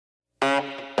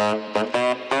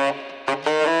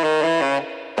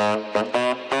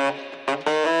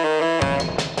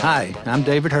Hi, I'm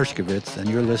David Hershkovitz, and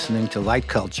you're listening to Light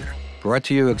Culture, brought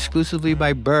to you exclusively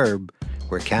by Burb,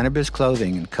 where cannabis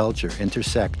clothing and culture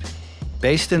intersect.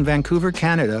 Based in Vancouver,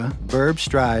 Canada, Burb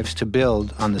strives to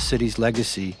build on the city's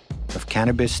legacy of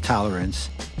cannabis tolerance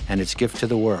and its gift to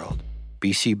the world,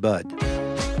 BC Bud.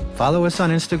 Follow us on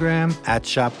Instagram at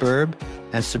ShopBurb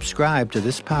and subscribe to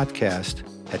this podcast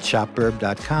at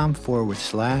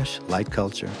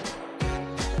shopburb.com/lightculture.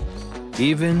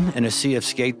 Even in a sea of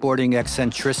skateboarding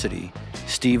eccentricity,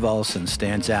 Steve Olson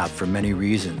stands out for many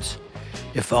reasons.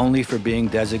 If only for being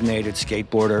designated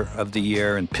Skateboarder of the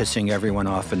Year and pissing everyone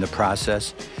off in the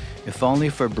process. If only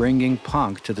for bringing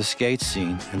punk to the skate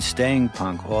scene and staying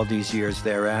punk all these years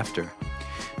thereafter.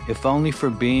 If only for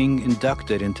being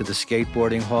inducted into the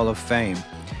Skateboarding Hall of Fame.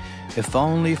 If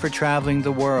only for traveling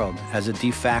the world as a de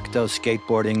facto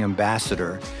skateboarding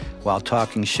ambassador while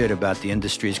talking shit about the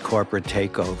industry's corporate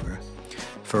takeover.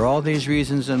 For all these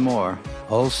reasons and more,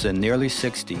 Olson, nearly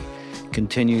 60,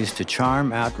 continues to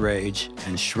charm, outrage,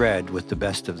 and shred with the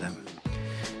best of them.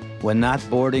 When not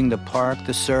boarding the park,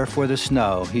 the surf, or the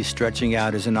snow, he's stretching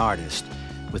out as an artist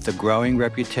with a growing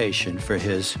reputation for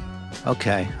his,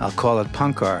 okay, I'll call it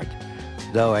punk art,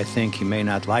 though I think he may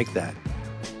not like that.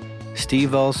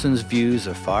 Steve Olson's views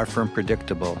are far from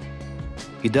predictable.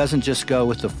 He doesn't just go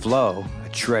with the flow, a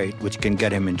trait which can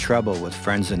get him in trouble with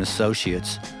friends and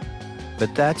associates.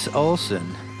 But that's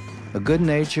Olson, a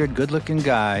good-natured, good-looking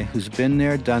guy who's been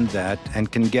there, done that,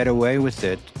 and can get away with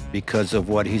it because of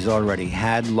what he's already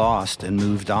had, lost, and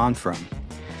moved on from.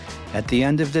 At the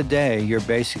end of the day, you're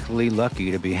basically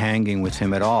lucky to be hanging with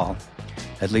him at all.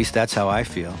 At least that's how I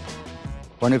feel.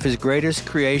 One of his greatest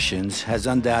creations has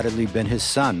undoubtedly been his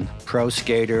son, pro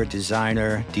skater,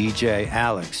 designer, DJ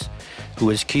Alex, who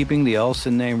is keeping the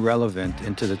Olson name relevant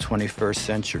into the 21st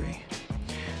century.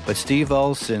 But Steve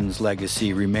Olson's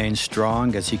legacy remains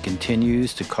strong as he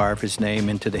continues to carve his name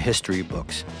into the history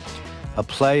books, a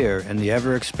player in the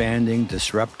ever-expanding,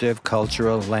 disruptive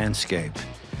cultural landscape.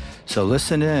 So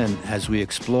listen in as we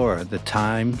explore the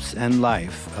times and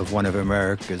life of one of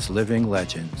America's living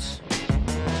legends.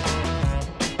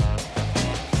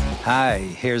 Hi,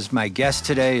 here's my guest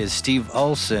today is Steve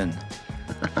Olson,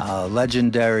 a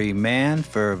legendary man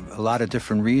for a lot of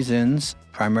different reasons,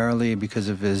 primarily because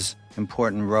of his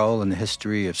important role in the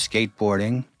history of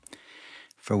skateboarding,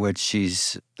 for which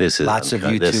he's lots of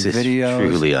YouTube this is videos.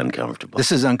 Truly uncomfortable.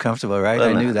 This is uncomfortable, right? Well,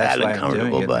 I knew that's why I'm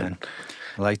doing it. But Man.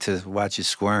 I like to watch you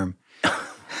squirm. I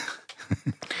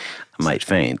might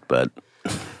faint, but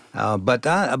but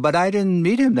I didn't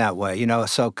meet him that way,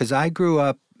 So because I grew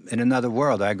up in another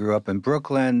world. I grew up in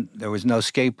Brooklyn. There was no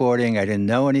skateboarding. I didn't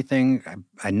know anything.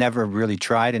 I never really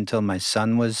tried until my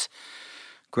son was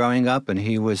growing up, and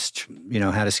he was,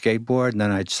 had a skateboard, and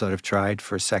then I sort of tried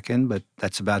for a second, but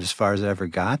that's about as far as I ever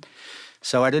got.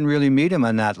 So I didn't really meet him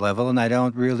on that level, and I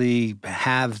don't really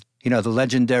have, the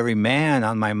legendary man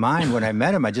on my mind when I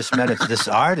met him. I just met this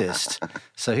artist.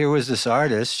 So here was this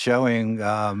artist showing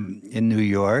in New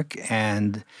York,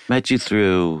 and met you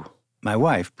through my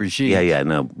wife, Brigitte. Yeah,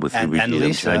 no, with and Brigitte,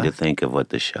 Lisa, I'm trying to think of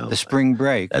what the show. The Spring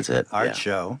Break. That's it. Art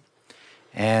show.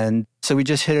 And so we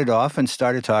just hit it off and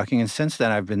started talking. And since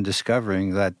then, I've been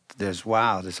discovering that there's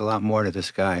a lot more to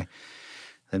this guy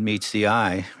than meets the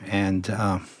eye. And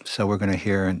so we're going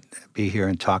to be here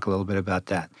and talk a little bit about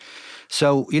that.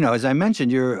 So, as I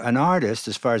mentioned, you're an artist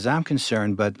as far as I'm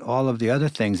concerned, but all of the other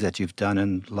things that you've done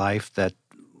in life that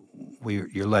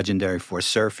you're legendary for,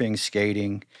 surfing,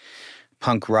 skating,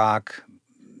 punk rock,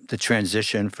 the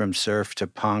transition from surf to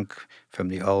punk, from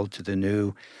the old to the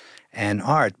new, and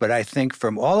art. But I think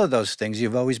from all of those things,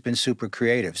 you've always been super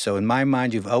creative. So in my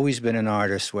mind, you've always been an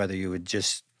artist, whether you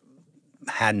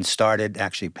hadn't started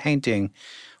actually painting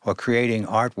or creating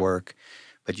artwork,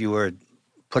 but you were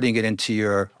putting it into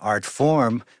your art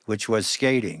form, which was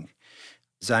skating.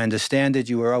 As I understand it,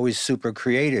 you were always super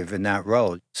creative in that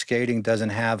role. Skating doesn't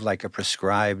have like a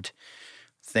prescribed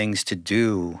things to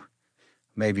do,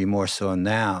 maybe more so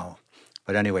now.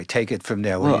 But anyway, take it from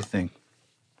there. What do you think?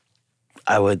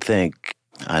 I would think,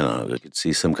 I don't know, I could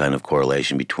see some kind of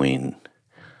correlation between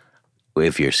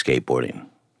if you're skateboarding.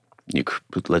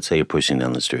 Let's say you're pushing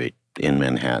down the street in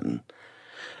Manhattan,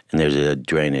 and there's a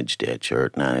drainage ditch, or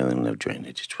not even a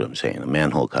drainage, it's what I'm saying, a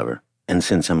manhole cover. And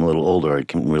since I'm a little older, I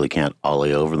really can't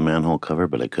ollie over the manhole cover,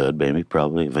 but I could, maybe,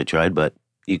 probably, if I tried. But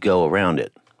you go around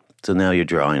it. So now you're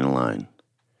drawing a line.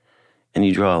 And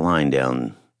you draw a line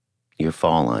down your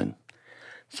fall line.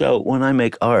 So when I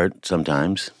make art,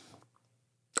 sometimes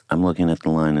I'm looking at the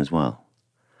line as well.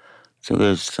 So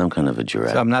there's some kind of a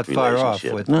direct So I'm not far off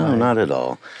with No, not at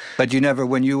all. But you never,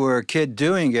 when you were a kid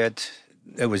doing it,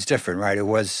 it was different, right? It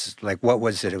was like, what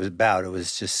was it? It was about. It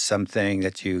was just something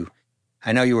that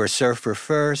I know you were a surfer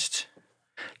first.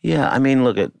 Yeah, I mean,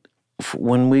 look at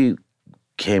when we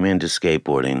came into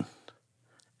skateboarding,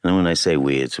 and when I say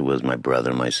we, it was my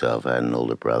brother, myself. I had an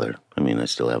older brother. I mean, I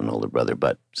still have an older brother,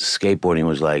 but skateboarding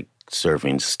was like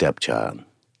surfing's stepchild.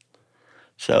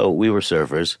 So we were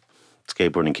surfers.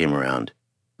 Skateboarding came around.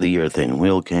 The urethane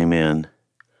wheel came in.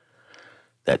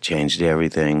 That changed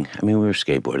everything. I mean, we were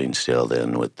skateboarding still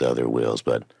then with the other wheels,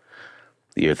 but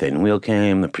the urethane wheel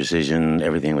came, the precision,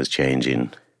 everything was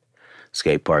changing.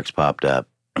 Skate parks popped up,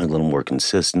 a little more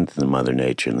consistent than Mother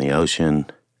Nature in the ocean,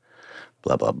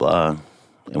 blah, blah, blah.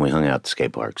 And we hung out at the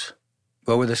skate parks.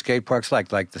 What were the skate parks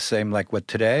like? Like the same like what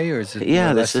today? Or is it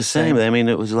Yeah, that's the same. I mean,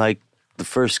 it was like the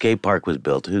first skate park was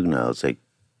built. Who knows? They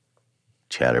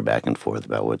chatter back and forth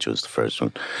about which was the first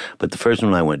one. But the first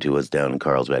one I went to was down in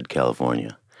Carlsbad,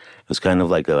 California. It was kind of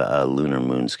like a lunar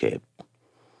moonscape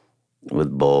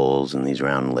with bowls and these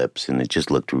round lips, and it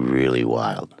just looked really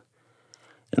wild.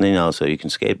 And then also you can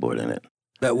skateboard in it.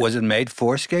 That wasn't made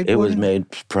for skateboarding? It was made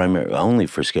primarily only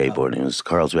for skateboarding. It was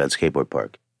Carlsbad Skateboard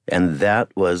Park. And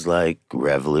that was like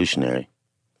revolutionary.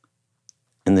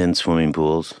 And then swimming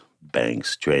pools,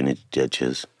 banks, drainage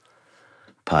ditches,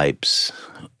 pipes,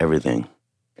 everything.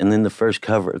 And then the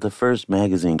first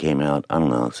magazine came out, I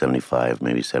don't know, 75,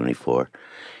 maybe 74.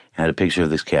 Had a picture of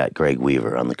this cat, Greg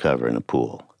Weaver, on the cover in a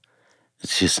pool.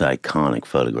 It's just an iconic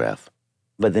photograph.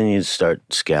 But then you start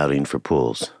scouting for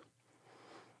pools.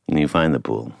 And you find the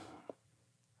pool.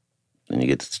 Then you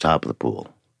get to the top of the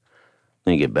pool.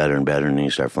 Then you get better and better, and then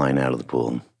you start flying out of the pool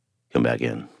and come back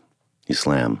in. You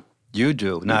slam. You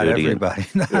do, not everybody.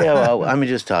 Yeah, well, I'm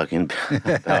just talking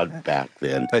about back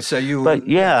then. But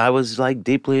yeah, I was like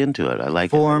deeply into it. I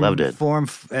liked it. I loved it. Form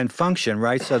and function,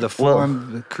 right? So the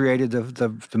form created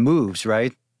the moves,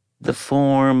 right? The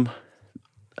form,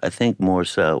 I think more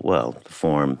so, the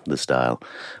form, the style,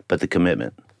 but the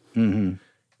commitment. Mm-hmm.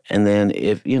 And then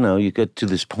if, you get to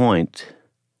this point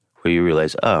where you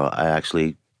realize, oh, I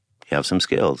actually have some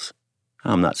skills.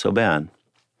 Oh, I'm not so bad.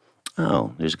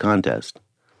 Oh, there's a contest.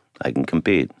 I can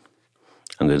compete.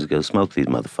 I'm going to go smoke these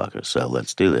motherfuckers, so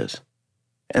let's do this.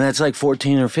 And that's like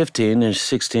 14 or 15 or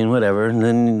 16, whatever. And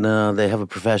then they have a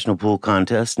professional pool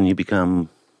contest, and you become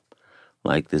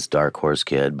like this dark horse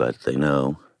kid, but they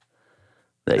know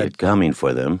that you're coming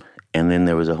for them. And then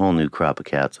there was a whole new crop of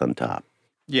cats on top.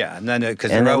 Yeah, and then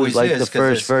because and there that always was like is, the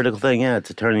first vertical thing. Yeah, it's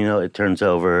a turning. It turns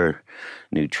over,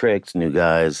 new tricks, new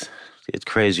guys. It's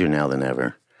crazier now than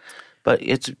ever, but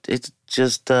it's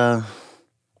just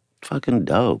fucking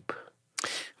dope.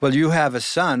 Well, you have a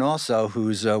son also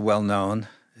who's well known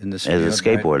in this field, as a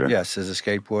skateboarder. Right? Yes, as a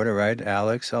skateboarder, right?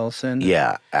 Alex Olson.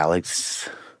 Yeah, Alex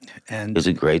is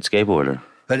a great skateboarder.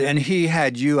 And he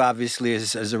had you obviously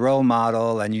as a role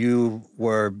model, and you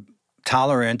were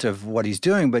tolerant of what he's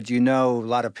doing, but a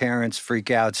lot of parents freak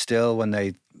out still when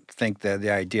they think that the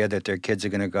idea that their kids are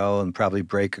going to go and probably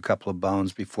break a couple of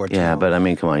bones before. Yeah, but I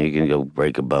mean, come on, you can go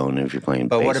break a bone if you're playing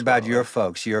baseball. But what about your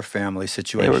folks, your family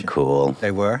situation? They were cool.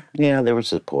 They were? Yeah, they were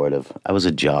supportive. I was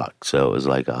a jock, so it was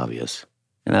like obvious.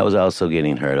 And I was also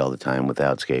getting hurt all the time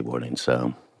without skateboarding,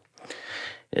 so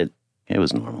it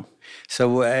was normal.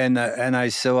 So, and I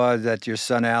saw that your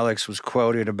son Alex was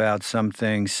quoted about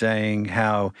something saying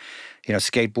how,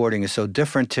 skateboarding is so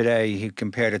different today. He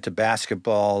compared it to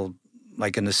basketball,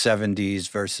 like in the 70s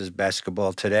versus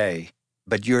basketball today.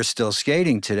 But you're still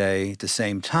skating today at the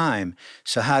same time.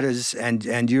 So how does,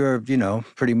 and you're,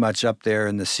 pretty much up there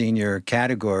in the senior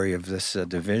category of this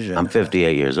division. I'm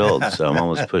 58 years old, so I'm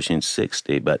almost pushing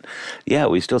 60. But yeah,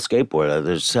 we still skateboard.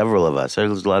 There's several of us.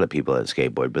 There's a lot of people that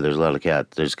skateboard, but there's a lot of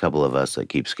cats. There's a couple of us that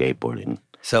keep skateboarding.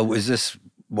 So is this,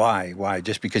 why? Why?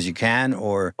 Just because you can,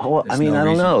 or? Oh, I mean, I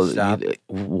don't know.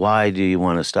 Why do you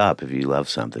want to stop if you love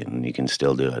something and you can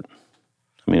still do it?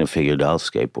 I mean, I figured I'll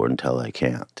skateboard until I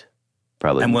can't.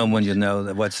 Probably. And when you know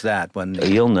that, what's that? When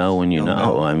you'll know when you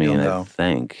know. I mean, I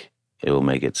think it will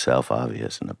make itself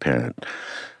obvious and apparent.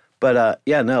 But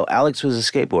Alex was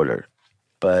a skateboarder,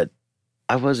 but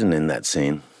I wasn't in that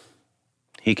scene.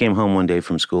 He came home one day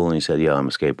from school and he said, "Yo, I'm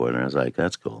a skateboarder." And I was like,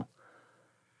 "That's cool."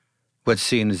 What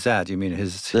scene is that? You mean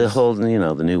the whole,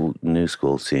 the new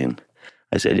school scene?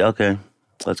 I said, "Okay,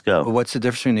 let's go." Well, what's the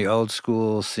difference between the old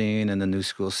school scene and the new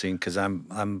school scene? Because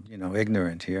I'm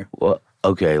ignorant here. Well,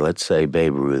 okay, let's say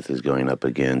Babe Ruth is going up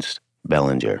against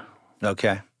Bellinger.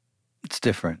 Okay, it's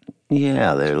different.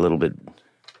 Yeah, they're a little bit.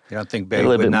 You don't think Babe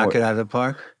would knock it out of the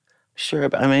park? Sure,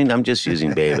 but I mean, I'm just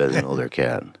using Babe as an older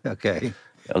cat. Okay.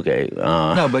 Okay.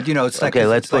 No, but it's like okay.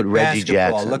 Let's it's put like Reggie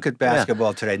basketball. Jackson. Look at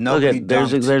basketball today. Look Nobody at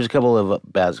there's dunked. a couple of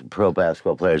pro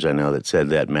basketball players I know that said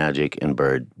that Magic and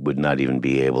Bird would not even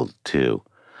be able to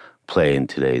play in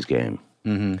today's game.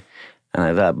 Mm-hmm. And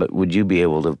I thought, but would you be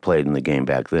able to have played in the game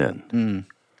back then? Mm.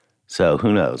 So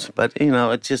who knows? But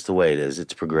it's just the way it is.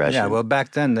 It's progression. Yeah. Well,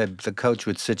 back then the coach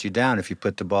would sit you down if you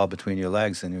put the ball between your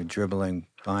legs and you're dribbling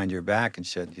behind your back and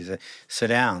shit. He said, "Sit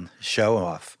down, show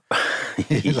off."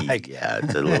 Yeah,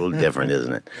 it's a little different,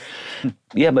 isn't it?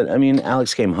 Yeah, but I mean,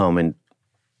 Alex came home and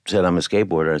said, "I'm a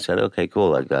skateboarder." I said, "Okay,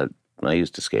 cool. I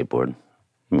used to skateboard.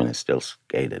 I mean, I still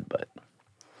skated, but."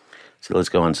 So let's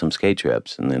go on some skate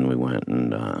trips. And then we went,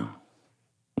 and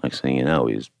next thing you know,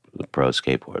 he's a pro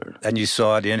skateboarder. And you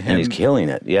saw it in him? And he's killing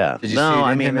it, yeah. Did you see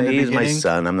it in him in the he's my beginning?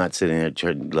 son. I'm not sitting there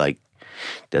trying, like,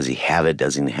 does he have it?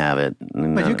 Doesn't he have it?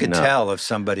 No, But you could tell if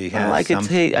somebody has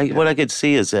what I could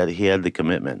see is that he had the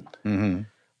commitment. Mm-hmm.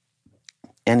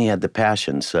 And he had the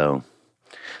passion, so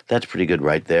that's pretty good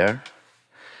right there.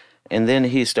 And then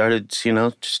he started,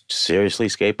 just seriously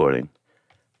skateboarding.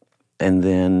 And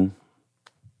then...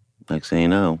 next thing you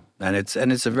know. And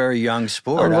it's a very young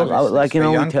sport. I can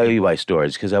only tell you my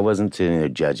stories because I wasn't sitting there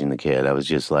judging the kid. I was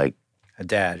just like... a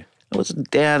dad. I was a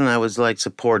dad and I was like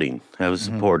supporting. I was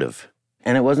supportive.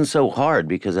 And it wasn't so hard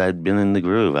because I'd been in the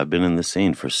groove. I've been in the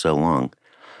scene for so long.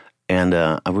 And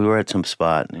we were at some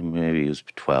spot, and maybe he was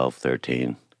 12,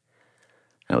 13.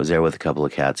 I was there with a couple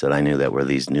of cats that I knew that were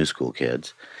these new school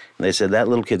kids. And they said, that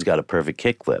little kid's got a perfect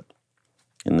kickflip.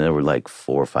 And there were like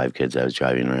 4 or 5 kids I was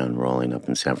driving around rolling up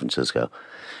in San Francisco.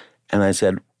 And I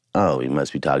said, oh, he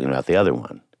must be talking about the other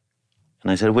one.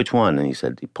 And I said, which one? And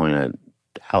he pointed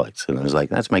at Alex. And I was like,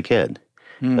 that's my kid.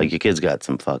 Like, your kid's got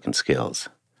some fucking skills.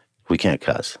 We can't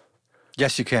cuss.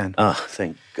 Yes, you can. Oh,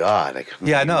 thank God.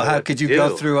 Yeah, no, how could you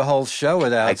go through a whole show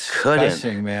without I couldn't.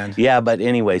 cussing, man? Yeah, but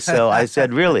anyway, so I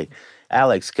said, really,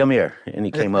 Alex, come here. And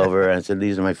he came over and I said,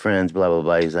 these are my friends, blah, blah,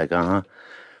 blah. He's like, uh-huh.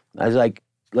 I was like,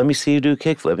 let me see you do a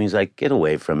kickflip. And he's like, get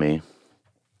away from me.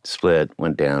 Split,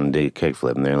 went down, did a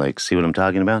kickflip. And they're like, see what I'm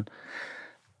talking about?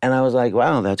 And I was like,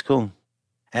 wow, that's cool.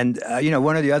 And,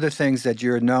 one of the other things that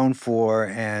you're known for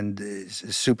and is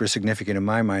super significant in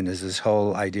my mind is this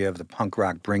whole idea of the punk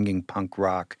rock, bringing punk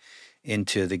rock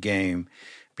into the game.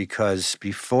 Because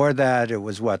before that, it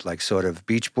was what, like sort of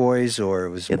Beach Boys or it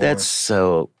was more... That's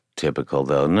so typical,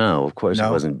 though. No, of course it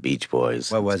wasn't Beach Boys.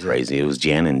 What was it? Crazy. It was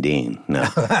Jan and Dean. No,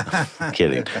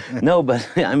 kidding. No, but,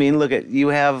 I mean, look you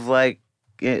have like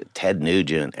Ted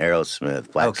Nugent,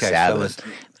 Aerosmith, Black Sabbath.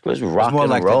 So it was rock more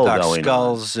and like roll the Dark going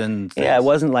Skulls on. and things. Yeah, it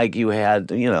wasn't like you had,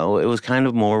 it was kind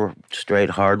of more straight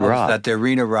hard rock. That the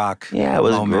arena rock. Yeah, it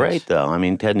was moments. great, though. I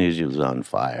mean, Ted Nugent was on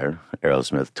fire.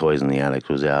 Aerosmith, Toys in the Attic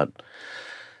was out.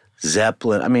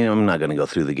 Zeppelin. I mean, I'm not going to go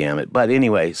through the gamut. But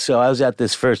anyway, so I was at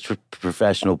this first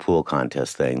professional pool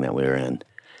contest thing that we were in.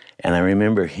 And I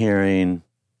remember hearing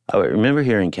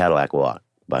Cadillac Walk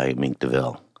by Mink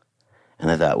DeVille. And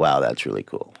I thought, wow, that's really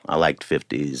cool. I liked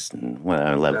 50s, and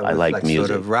I liked like music.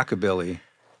 Sort of rockabilly.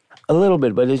 A little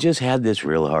bit, but it just had this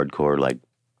real hardcore, like,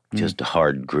 just a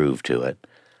hard groove to it.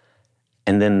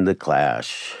 And then the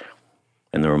Clash,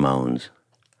 and the Ramones,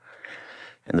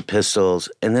 and the Pistols.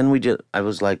 And then I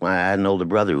was like, I had an older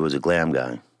brother who was a glam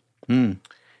guy. Mm.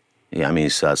 Yeah, I mean, he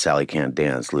saw Sally Can't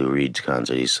Dance, Lou Reed's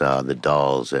concert. He saw the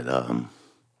Dolls at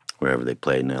wherever they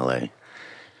played in L.A.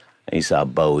 And he saw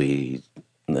Bowie,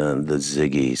 the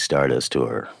Ziggy Stardust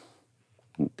tour.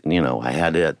 I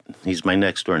had it. He's my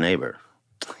next door neighbor.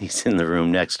 He's in the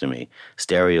room next to me.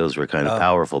 Stereos were kind of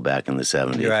powerful back in the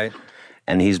 70s. Right.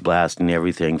 And he's blasting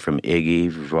everything from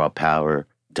Iggy, Raw Power,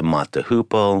 to Mott the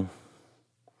Hoople,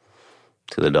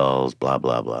 to the Dolls, blah,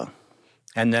 blah, blah.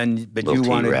 And then, but Little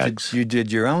you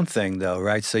did your own thing, though,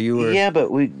 right? So you were... Yeah, but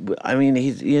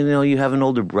you have an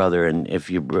older brother, and if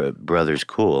your brother's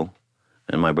cool,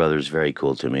 and my brother's very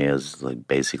cool to me, as like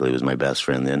basically was my best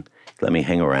friend then, he let me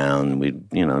hang around, we,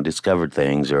 discovered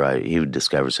things, or he would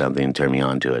discover something and turn me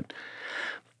on to it.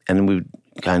 And we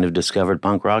kind of discovered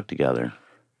punk rock together.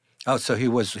 Oh, so he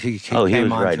came was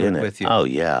on right to in it it with you. Oh,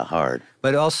 yeah, hard.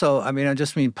 But also, I mean, I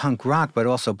just mean punk rock, but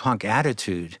also punk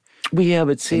attitude. Well, yeah,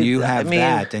 but see... And you have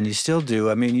that, and you still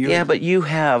do. I mean, Yeah, but you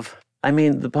have...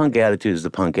 the punk attitude is the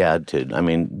punk attitude. I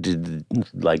mean, did,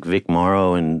 like, Vic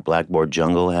Morrow and Blackboard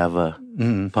Jungle have a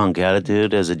punk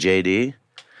attitude as a JD?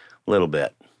 A little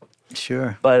bit.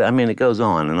 Sure. But, it goes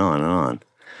on and on and on.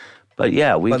 But,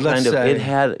 yeah, it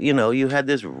had, you had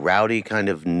this rowdy kind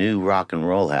of new rock and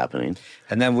roll happening.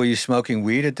 And then were you smoking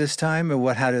weed at this time? Or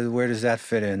where does that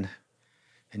fit in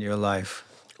your life?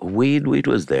 Weed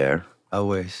was there.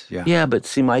 Always, yeah. Yeah, but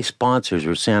see, my sponsors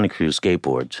were Santa Cruz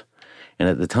Skateboards. And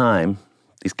at the time,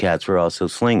 these cats were also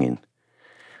slinging.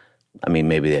 I mean,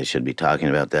 maybe I should be talking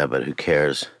about that, but who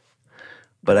cares?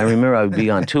 But I remember I would be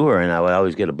on tour, and I would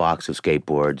always get a box of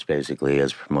skateboards, basically,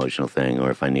 as a promotional thing, or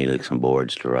if I needed some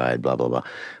boards to ride, blah, blah, blah.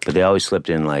 But they always slipped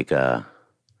in, like, a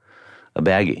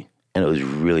baggie, and it was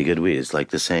really good weed. It's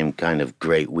like the same kind of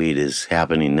great weed is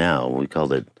happening now. We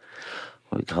call it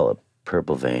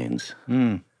Purple Veins.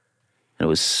 Mm. It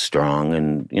was strong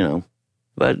and,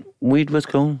 but weed was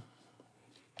cool.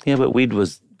 Yeah, but weed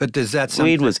was... But does that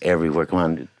Weed was everywhere. Come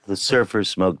on. The surfers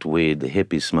smoked weed. The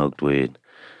hippies smoked weed.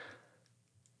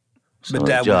 Some of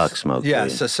the jocks smoked weed. Yeah,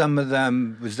 so some of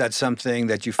them, was that something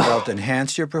that you felt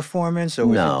enhanced your performance? Or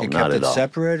No, you not kept at it all.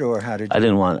 separate? Or how did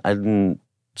you... I didn't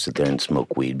sit there and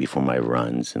smoke weed before my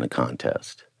runs in a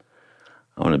contest.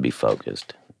 I want to be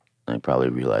focused. I probably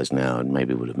realize now it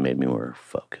maybe would have made me more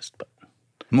focused, but...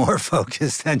 More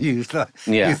focused than you thought.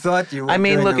 Yeah. You thought you were I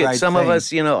mean, doing look the at right some thing. of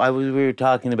us, we were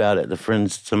talking about it,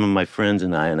 some of my friends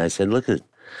and I said, look at,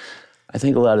 I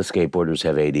think a lot of skateboarders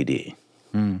have ADD.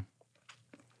 Mm.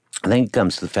 I think it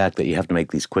comes to the fact that you have to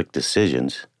make these quick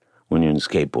decisions when you're in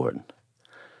skateboard.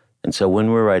 And so when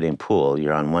we're riding pool,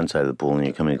 you're on one side of the pool and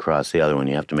you're coming across the other one.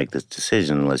 You have to make this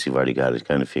decision unless you've already got it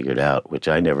kind of figured out, which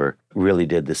I never really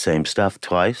did the same stuff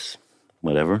twice,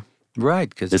 whatever. Right.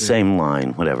 Because The same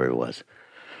line, whatever it was.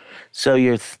 So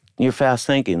you're fast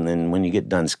thinking, and when you get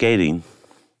done skating,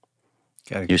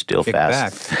 you're still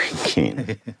fast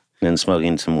thinking. And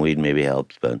smoking some weed maybe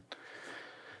helps, but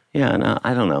yeah, no,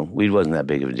 I don't know. Weed wasn't that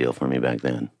big of a deal for me back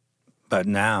then. But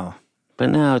now. But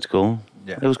now it's cool.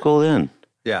 Yeah. It was cool then.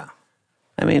 Yeah.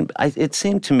 I mean, it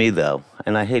seemed to me, though,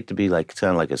 and I hate to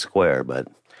sound like a square, but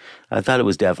I thought it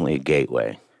was definitely a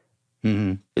gateway.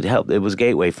 Mm-hmm. It helped. It was a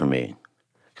gateway for me.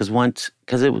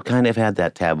 Because it kind of had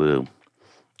that taboo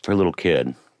for a little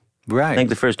kid. Right. I think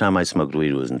the first time I smoked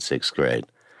weed was in 6th grade,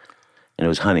 and it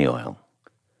was honey oil.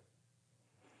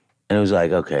 And it was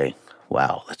like, okay,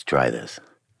 wow, let's try this.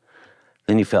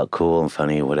 Then you felt cool and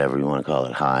funny, whatever you want to call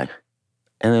it, high.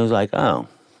 And it was like, oh,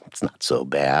 it's not so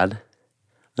bad.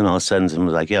 Then all of a sudden, someone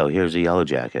was like, yo, here's a yellow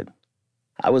jacket.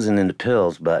 I wasn't into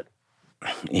pills, but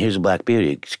here's a Black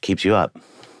Beauty. It keeps you up.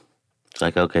 It's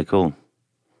like, okay, cool.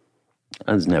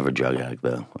 I was never a drug addict,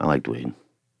 though. I liked weed.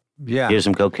 Yeah. Here's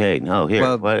some cocaine. Oh, here.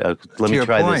 Well, let me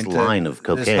try this line of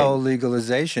cocaine. This whole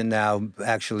legalization now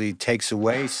actually takes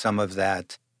away some of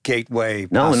that gateway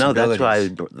No,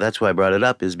 possibilities. that's why I brought it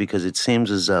up, is because it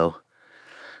seems as though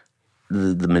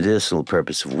the medicinal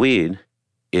purpose of weed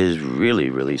is really,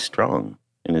 really strong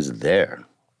and is there,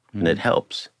 and it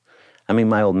helps. I mean,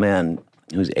 my old man,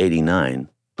 who's 89,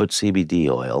 put CBD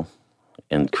oil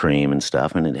and cream and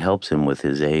stuff, and it helps him with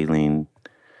his ailing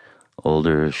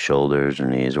older shoulders or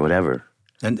knees or whatever.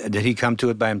 And did he come to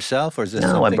it by himself, or is this No,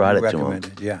 something I brought you it to him.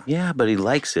 recommended? Yeah. Yeah, but he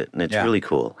likes it, and it's Yeah. really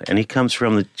cool. And he comes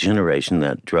from the generation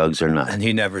that drugs are not And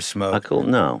he never smoked. cool.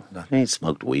 No, he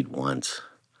smoked weed once.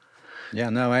 Yeah,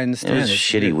 no, I It understand. was It's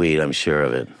shitty weird. weed, I'm sure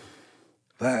of it.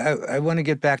 But I want to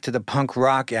get back to the punk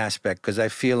rock aspect, because I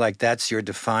feel like that's your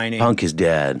defining... Punk is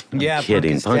dead. I'm Yeah, punk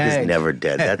kidding. is Punk dead. is never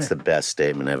dead. That's the best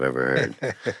statement I've ever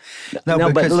heard. No,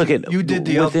 but because look at you did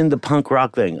the within the punk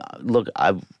rock thing. Look,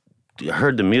 I've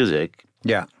heard the music,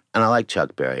 Yeah. and I like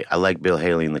Chuck Berry. I like Bill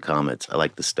Haley and the Comets. I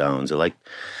like the Stones. I like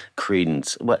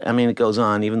Creedence. It goes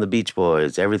on. Even the Beach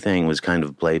Boys. Everything was kind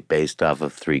of based off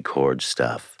of 3-chord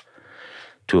stuff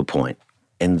to a point.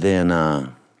 And then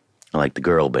I like the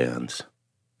girl bands.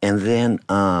 And then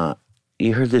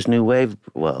you heard this new wave,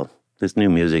 this new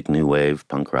music, new wave,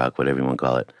 punk rock, whatever you want to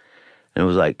call it. And it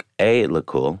was like, it looked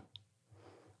cool.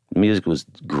 The music was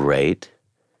great.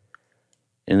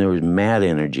 And there was mad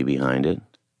energy behind it.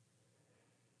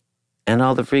 And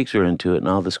all the freaks were into it, and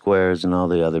all the squares and all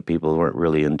the other people weren't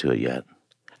really into it yet.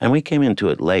 And we came into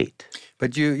it late.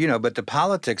 But but the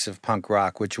politics of punk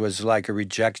rock, which was like a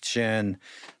rejection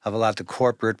of a lot of the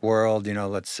corporate world,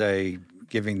 let's say,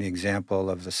 giving the example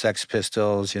of the Sex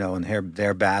Pistols, and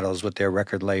their battles with their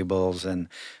record labels, and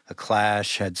the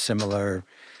Clash had similar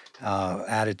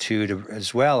attitude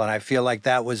as well. And I feel like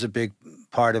that was a big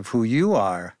part of who you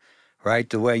are, right?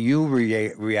 The way you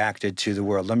reacted to the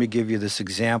world. Let me give you this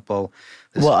example.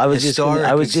 I was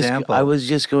example.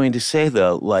 just going to say,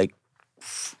 though, like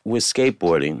with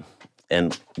skateboarding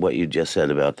and what you just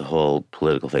said about the whole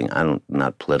political thing,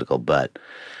 not political, but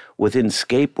within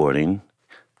skateboarding,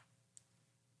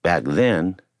 back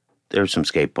then, there were some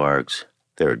skate parks,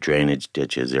 there were drainage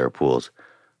ditches, there were pools.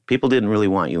 People didn't really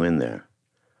want you in there,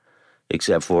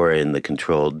 except for in the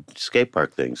controlled skate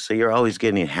park things. So you're always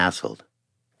getting hassled,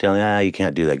 telling, you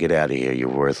can't do that, get out of here, you're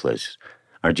worthless.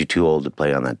 Aren't you too old to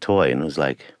play on that toy? And it was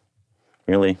like,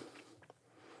 really?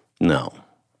 No.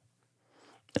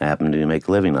 I happen to make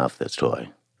a living off this toy.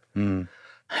 I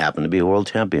happen to be a world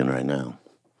champion right now.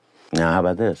 Now, how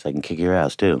about this? I can kick your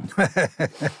ass, too.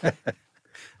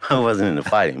 I wasn't into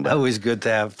fighting, but... Always good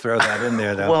to throw that in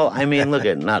there, though. Well, I mean, look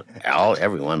at, not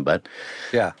everyone, but,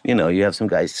 yeah. You know, you have some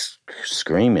guys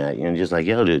scream at you and just like,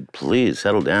 yo, dude, please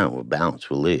settle down. We'll bounce.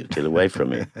 We'll leave. Get away from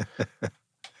me.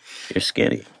 You're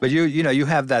skinny. But you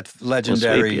have that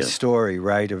legendary story,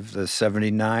 right, of the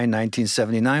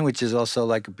 1979, which is also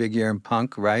like a big year in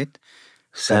punk, right?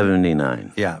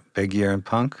 79. Yeah, big year in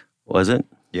punk. Was it?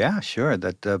 Yeah, sure.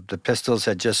 That the Pistols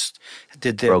had just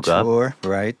did their Broke tour, up.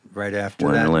 right after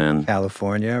Wonderland. that.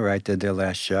 California, right, did their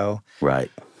last show. Right.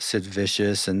 Sid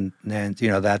Vicious, and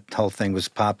that whole thing was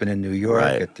popping in New York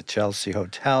at the Chelsea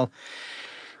Hotel.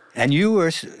 And you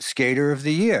were Skater of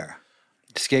the Year.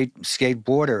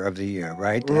 Skateboarder of the Year,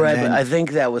 right? Right, but I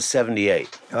think that was 78.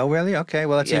 Oh, really? Okay,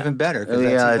 well, that's even better, because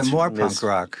that's even more punk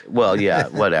rock. Well, yeah,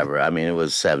 whatever. I mean, it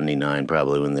was 79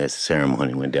 probably when the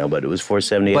ceremony went down, but it was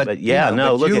 478. But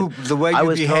the way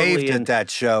you behaved at that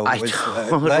show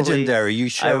was legendary. You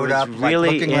showed up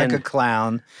looking like a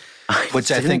clown.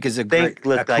 Which I think is a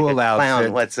cool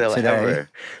clown whatsoever. Today.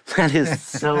 That is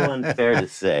so unfair to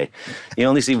say. You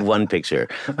only see one picture.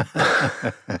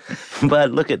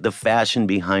 But look at the fashion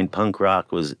behind punk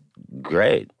rock was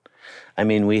great. I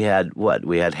mean, we had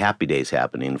Happy Days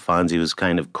happening. Fonzie was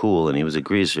kind of cool, and he was a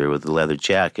greaser with a leather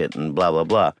jacket and blah, blah,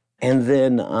 blah. And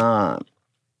then, I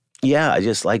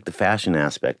just liked the fashion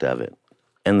aspect of it.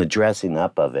 And the dressing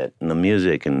up of it, and the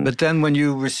music, and... But then when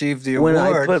you received the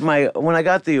award... When I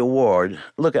got the award,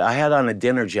 look, I had on a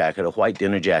white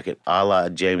dinner jacket, a la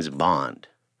James Bond.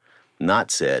 Not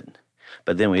Sid.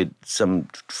 But then we had some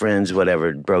friends,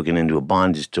 whatever, broken into a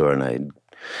bondage store, and I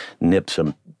nipped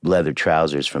some leather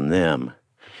trousers from them.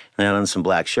 And I had on some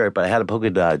black shirt, but I had a polka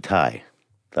dot tie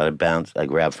that I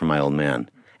grabbed from my old man.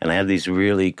 And I had these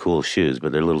really cool shoes,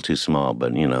 but they're a little too small,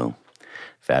 but,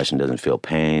 fashion doesn't feel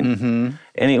pain. Mm-hmm.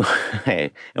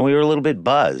 Anyway, and we were a little bit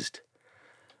buzzed.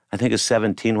 I think it was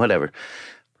 17, whatever.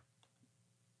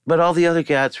 But all the other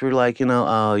cats were like,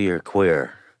 oh, you're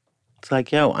queer. It's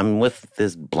like, yo, I'm with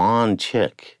this blonde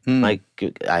chick. Like,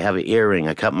 I have an earring.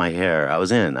 I cut my hair. I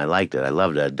was in. I liked it. I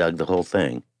loved it. I dug the whole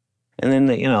thing. And then,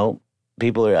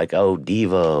 people are like, oh,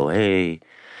 Devo, hey.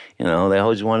 They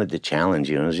always wanted to challenge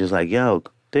you. And it was just like, yo,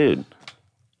 dude,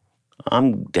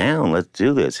 I'm down. Let's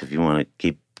do this if you want to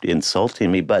keep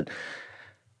insulting me. But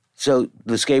so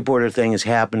the skateboarder thing is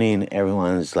happening.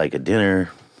 Everyone's like at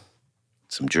dinner,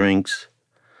 some drinks,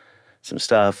 some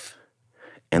stuff.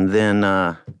 And then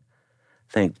I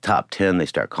think top 10, they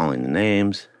start calling the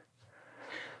names.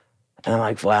 And I'm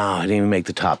like, wow, I didn't even make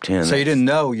the top 10. So you didn't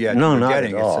know yet no, you were not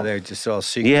getting at all. It, so they're just all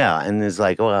secret. Yeah, and it's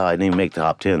like, well, I didn't even make the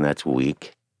top 10. That's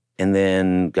weak. And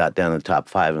then got down to the top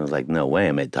 5 and was like, no way,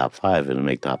 I made top 5 and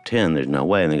make top 10. There's no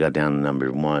way. And then got down to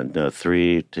number 1,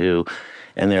 3, 2.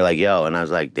 And they're like, yo. And I was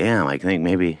like, damn, I think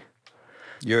maybe...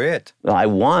 You're it. Well, I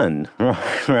won,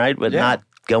 right? But not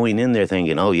going in there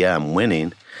thinking, oh, yeah, I'm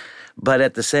winning. But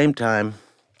at the same time,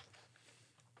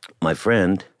 my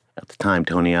friend at the time,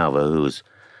 Tony Alva, who was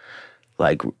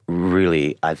like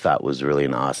really, I thought was really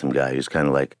an awesome guy. He was kind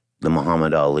of like the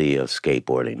Muhammad Ali of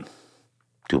skateboarding,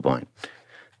 2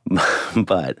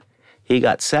 But he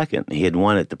got second. He had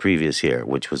won it the previous year,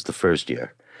 which was the first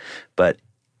year. But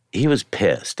he was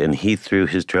pissed, and he threw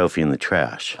his trophy in the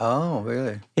trash. Oh,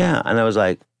 really? Yeah, and I was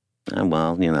like,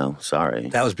 well, sorry.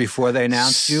 That was before they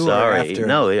announced you? Sorry. Or after?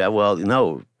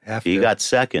 No. After. He got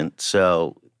second,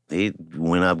 so he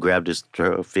went up, grabbed his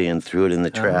trophy, and threw it in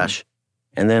the trash.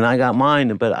 And then I got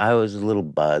mine, but I was a little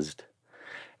buzzed,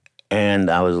 and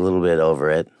I was a little bit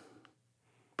over it,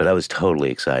 but I was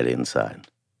totally excited inside.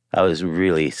 I was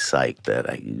really psyched that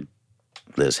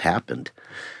this happened.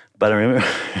 But I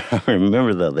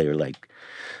remember though, they were like,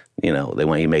 they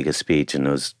want you to make a speech, and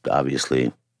it was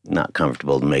obviously not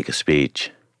comfortable to make a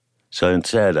speech. So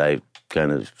instead, I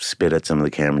kind of spit at some of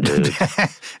the camera dudes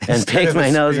and picked my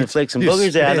nose and flicked some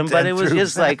boogers at them. But it was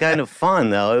just like kind of fun,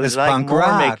 though. It was like more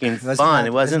rock. making fun.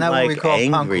 It wasn't like what we call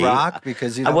angry. Punk rock?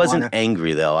 Because I wasn't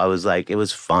angry though. I was like, it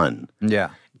was fun.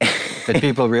 Yeah. Did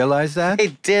people realize that? They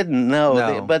didn't,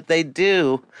 no. But they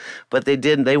do. But they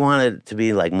didn't. They wanted it to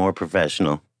be like more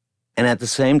professional. And at the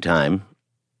same time,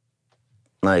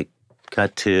 like,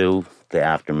 cut to the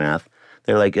aftermath,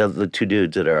 they're like, the 2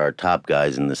 dudes that are our top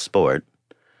guys in the sport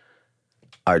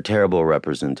are a terrible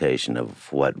representation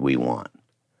of what we want.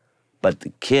 But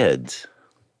the kids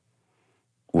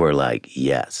were like,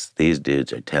 yes, these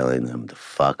dudes are telling them to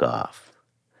fuck off.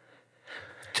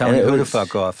 Tell me who to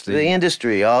fuck off. The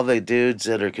industry, all the dudes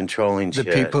that are controlling the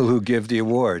shit. people who give the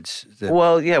awards.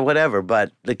 Well, yeah, whatever,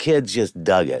 but the kids just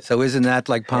dug it. So isn't that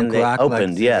like punk and rock?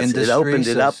 Opened, like yes, industry? it opened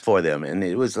it up for them. And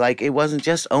it was like, it wasn't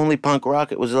just only punk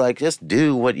rock. It was like, just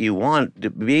do what you want, to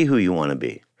be who you want to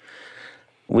be.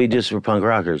 We just were punk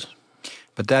rockers.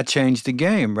 But that changed the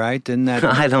game, right? Didn't that?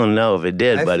 I don't know if it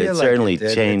did, but it certainly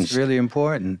changed. It's really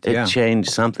important. It changed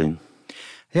something.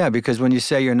 Yeah, because when you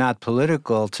say you're not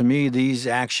political, to me, these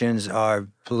actions are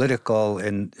political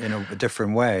in a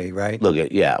different way, right? Look,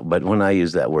 but when I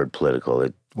use that word political,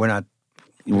 we're not.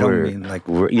 You don't mean like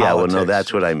yeah, well, no,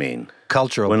 that's what I mean.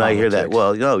 Cultural. When politics. I hear that,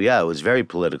 well, no, yeah, it was very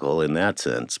political in that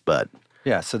sense, but.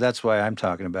 Yeah, so that's why I'm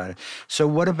talking about it. So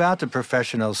what about the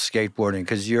professional skateboarding?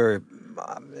 Because you're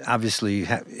obviously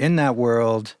in that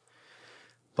world,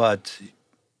 but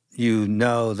you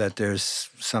know that there's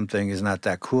something is not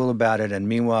that cool about it, and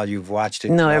meanwhile you've watched it.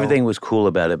 No, everything was cool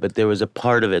about it, but there was a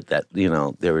part of it that,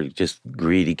 they were just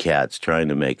greedy cats trying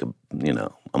to make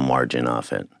a margin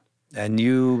off it. And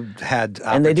you had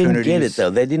opportunities. And they didn't get it, though.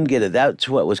 They didn't get it. That's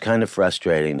what was kind of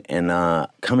frustrating. And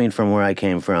coming from where I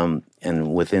came from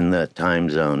and within the time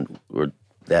zone or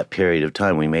that period of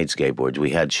time, we made skateboards.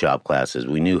 We had shop classes.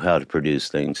 We knew how to produce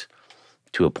things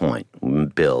to a point,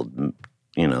 build.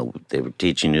 They were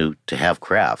teaching you to have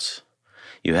crafts.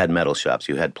 You had metal shops.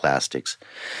 You had plastics.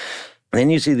 And then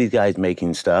you see these guys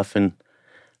making stuff, and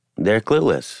they're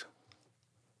clueless.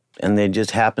 And they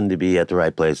just happen to be at the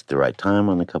right place at the right time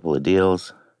on a couple of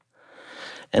deals.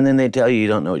 And then they tell you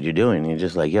don't know what you're doing. And you're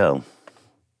just like, yo,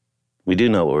 we do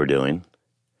know what we're doing,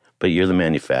 but you're the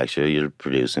manufacturer, you're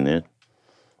producing it.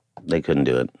 They couldn't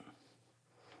do it.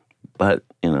 But,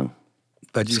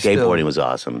 skateboarding was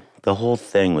awesome. The whole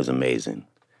thing was amazing.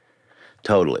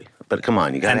 Totally. But come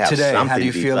on, you got to have today, something. How do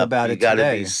you feel about it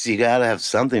today? You got to have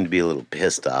something to be a little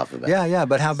pissed off about. Yeah,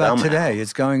 but how about today?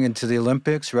 It's going into the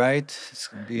Olympics, right?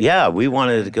 Yeah, we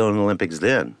wanted to go in the Olympics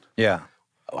then. Yeah.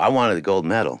 I wanted a gold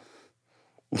medal.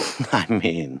 I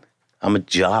mean, I'm a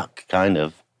jock, kind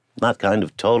of. Not kind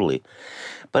of, totally.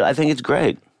 But I think it's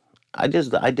great. I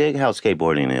dig how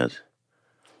skateboarding is.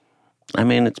 I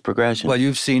mean, it's progression. Well,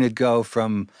 you've seen it go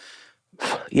from...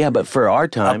 Yeah, but for our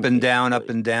time... Up and down, up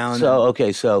and down. So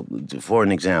for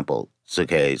an example, it's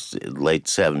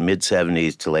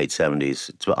mid-70s to late 70s,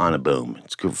 it's on a boom.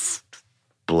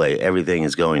 Everything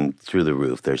is going through the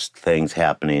roof. There's things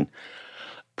happening.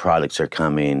 Products are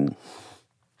coming.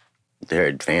 They're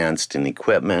advanced in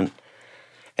equipment.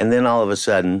 And then all of a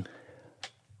sudden,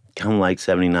 come like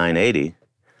 79, 80,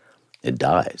 it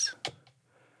dies.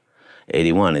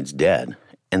 81, it's dead.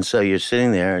 And so you're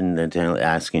sitting there and they're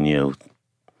asking you,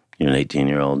 you're an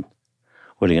 18-year-old,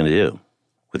 what are you going to do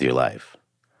with your life?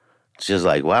 It's just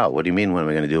like, wow, what do you mean, what am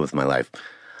I going to do with my life?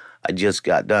 I just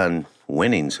got done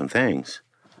winning some things.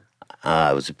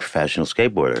 I was a professional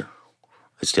skateboarder.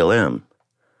 I still am.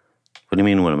 What do you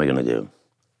mean, what am I going to do?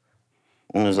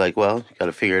 And I was like, well, you got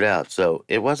to figure it out. So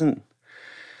it wasn't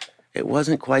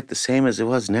quite the same as it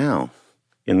was now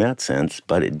in that sense,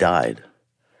 but it died.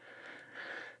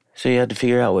 So you had to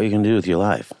figure out what you're going to do with your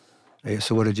life.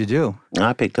 So what did you do?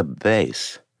 I picked up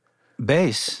bass.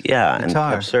 Bass? Yeah,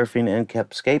 guitar. And kept surfing and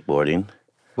kept skateboarding.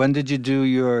 When did you do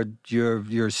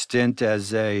your stint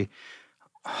as a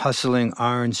hustling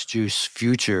orange juice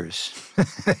futures?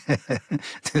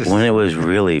 When it was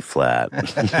really flat.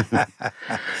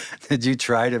 Did you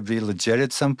try to be legit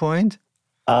at some point?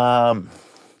 I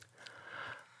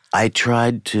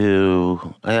tried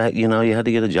to, you had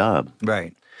to get a job.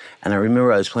 Right. And I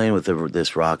remember I was playing with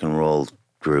this rock and roll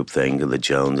group thing, the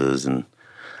Joneses, and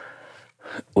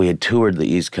we had toured the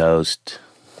East Coast,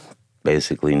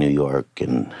 basically New York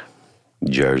and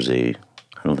Jersey.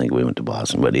 I don't think we went to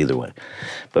Boston, but either way.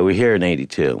 But we're here in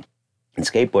 82. And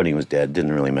skateboarding was dead,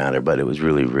 didn't really matter, but it was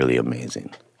really, really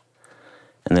amazing.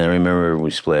 And then I remember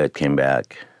we split, came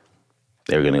back.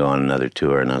 They were going to go on another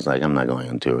tour, and I was like, I'm not going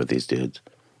on tour with these dudes.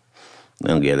 They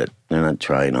don't get it. They're not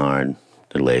trying hard.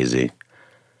 They're lazy.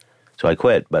 So I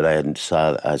quit, but I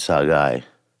saw a guy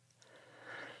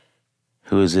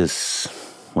who is this,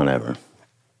 whatever,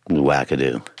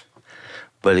 wackadoo.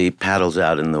 But he paddles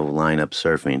out in the lineup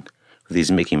surfing with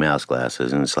these Mickey Mouse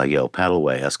glasses, and it's like, yo, paddle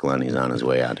away. Escalante on his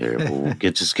way out here. We'll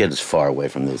just get as far away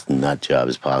from this nut job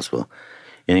as possible.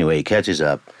 Anyway, he catches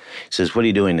up. He says, what are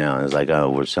you doing now? And I was like, oh,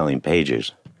 we're selling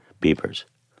pagers, beepers.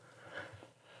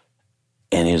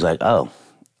 And he was like, oh,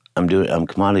 I'm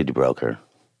commodity broker.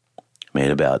 Made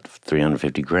about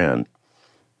 $350,000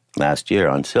 last year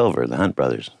on silver, the Hunt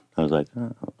Brothers. I was like,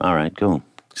 oh, all right, cool.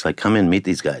 He's like, come in, meet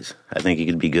these guys. I think you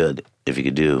could be good if you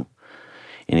could do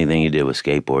anything you did with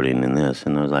skateboarding and this.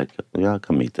 And I was like, yeah, I'll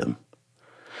come meet them.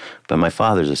 But my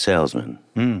father's a salesman.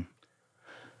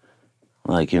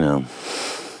 Like, he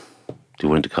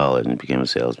went to college and became a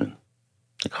salesman.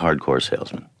 Like a hardcore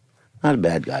salesman. Not a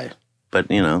bad guy,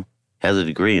 but, has a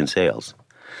degree in sales.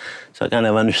 So I kind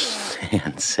of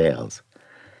understand sales.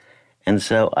 And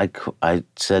so I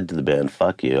said to the band,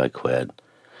 fuck you, I quit.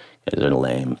 You guys are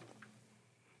lame.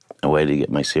 I waited to get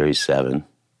my Series 7.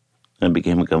 I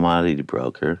became a commodity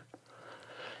broker.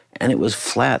 And it was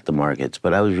flat, the markets,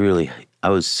 but I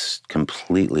was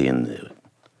completely into it.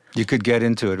 You could get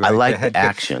into it, right? I like the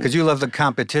action. Because you love the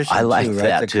competition, I like too, right?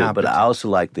 that, too, but I also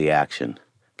like the action.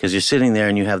 Because you're sitting there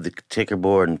and you have the ticker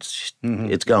board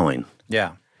and it's going.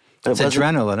 Yeah. It's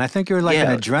adrenaline. I think you're like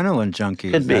an adrenaline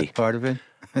junkie. Could Is be. that part of it?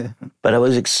 But I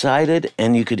was excited,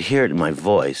 and you could hear it in my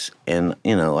voice. And,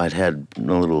 I'd had a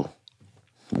little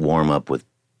warm-up with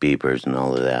beepers and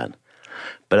all of that.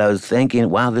 But I was thinking,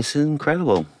 wow, this is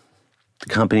incredible. The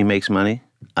company makes money,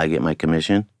 I get my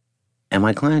commission, and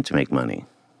my clients make money.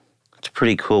 It's a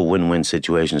pretty cool win-win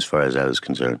situation as far as I was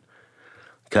concerned.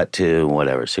 Cut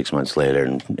to, 6 months later,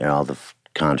 and all the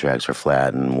contracts are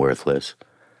flat and worthless.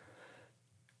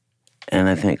 And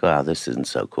I think, wow, this isn't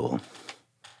so cool.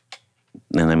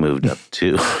 Then I moved up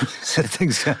to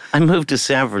I moved to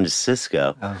San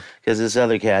Francisco because this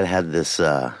other cat had this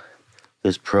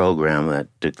program that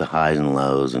took the highs and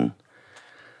lows and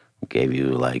gave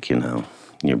you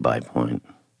your buy point.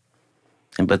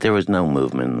 But there was no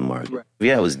movement in the market. Right.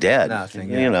 Yeah, it was dead. Nothing.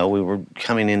 Yeah. We were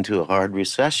coming into a hard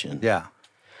recession. Yeah.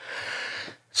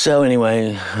 So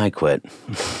anyway, I quit.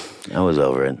 I was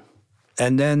over it.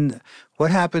 And then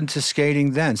what happened to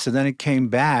skating then? So then it came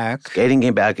back. Skating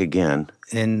came back again.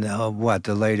 In the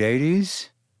late 80s?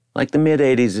 Like the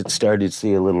mid-80s, it started to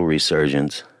see a little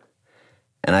resurgence.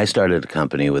 And I started a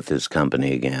company with this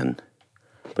company again.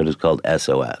 But it was called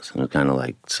SOS. It was kind of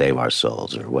like Save Our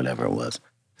Souls or whatever it was.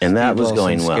 And that was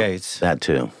going well. Skates. That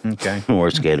too. Okay.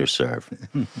 Or Skate or Surf.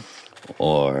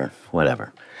 Or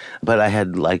whatever. But I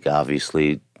had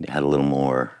obviously had a little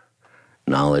more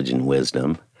knowledge and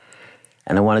wisdom.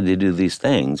 And I wanted to do these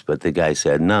things, but the guy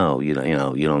said, no, you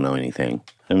don't know anything.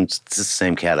 And it's the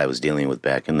same cat I was dealing with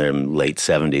back in the late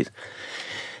 70s.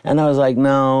 And I was like,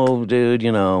 no, dude,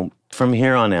 from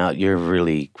here on out, you're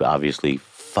really obviously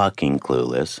fucking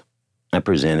clueless. I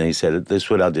presented, he said, this is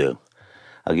what I'll do.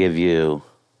 I'll give you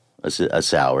a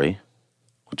salary,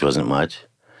 which wasn't much,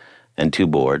 and 2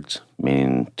 boards,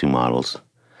 meaning 2 models,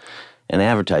 an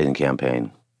advertising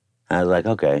campaign. I was like,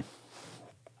 okay,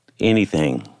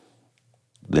 anything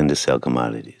than to sell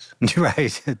commodities.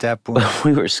 Right, at that point.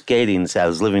 We were skating, so I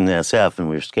was living in SF, and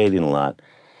we were skating a lot,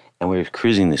 and we were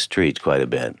cruising the streets quite a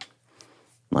bit,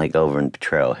 like over in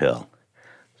Potrero Hill.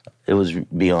 It was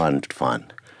beyond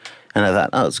fun. And I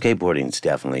thought, skateboarding's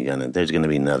definitely there's gonna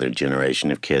be another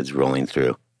generation of kids rolling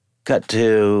through. Cut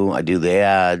to, I do the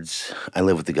ads. I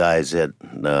live with the guys at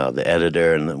the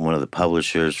editor and one of the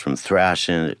publishers from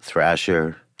Thrasher.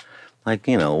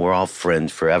 We're all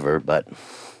friends forever, but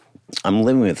I'm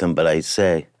living with them, but I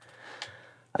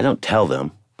don't tell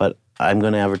them, but I'm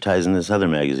going to advertise in this other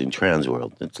magazine,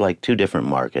 Transworld. It's like 2 different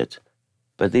markets.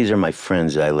 But these are my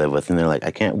friends that I live with, and they're like,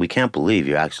 we can't believe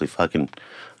you actually fucking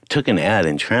took an ad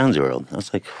in Transworld. I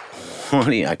was like,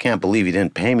 honey, I can't believe you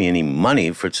didn't pay me any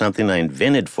money for something I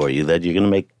invented for you that you're going to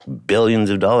make billions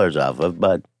of dollars off of,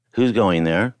 but who's going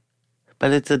there?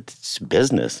 But it's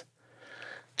business.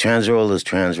 Transworld is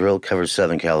Transworld, covers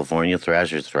Southern California.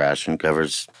 Thrasher's Thrasher,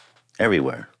 covers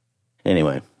everywhere.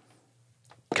 Anyway,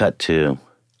 cut to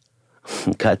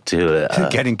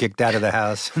getting kicked out of the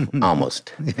house.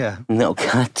 Almost. Yeah. No,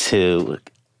 cut to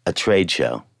a trade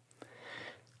show.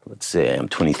 Let's say I'm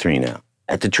 23 now.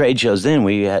 At the trade shows then,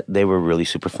 they were really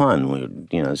super fun.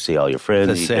 We would, see all your friends.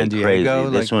 The San Diego?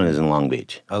 Crazy. This one is in Long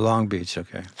Beach. Long Beach,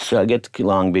 okay. So I get to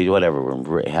Long Beach, whatever.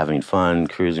 We're having fun,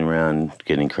 cruising around,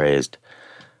 getting crazed.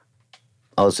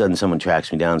 All of a sudden, someone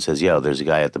tracks me down and says, yo, there's a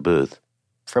guy at the booth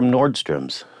from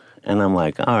Nordstrom's. And I'm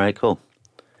like, all right, cool.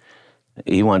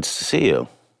 He wants to see you.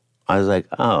 I was like,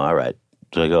 oh, all right.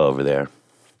 So I go over there.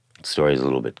 The story's a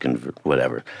little bit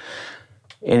whatever.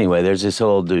 Anyway, there's this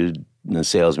old dude, the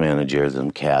sales manager, the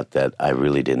cat that I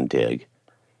really didn't dig.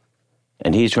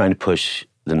 And he's trying to push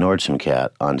the Nordstrom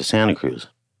cat onto Santa Cruz.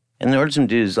 And the Nordstrom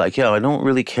dude's like, yo, I don't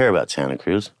really care about Santa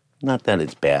Cruz. Not that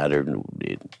it's bad or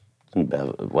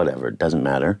whatever, it doesn't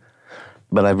matter.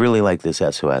 But I really like this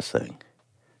SOS thing.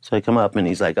 So I come up and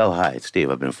he's like, oh, hi, it's Steve.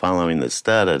 I've been following this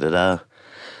da-da-da-da.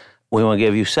 We want to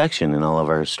give you section in all of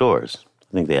our stores.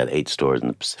 I think they had 8 stores in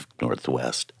the Pacific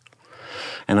Northwest.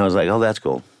 And I was like, oh, that's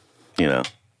cool.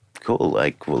 Cool.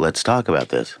 Like, well, let's talk about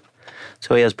this.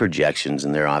 So he has projections,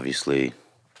 and they're obviously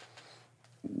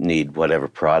need whatever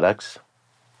products.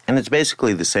 And it's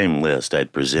basically the same list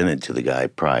I'd presented to the guy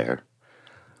prior,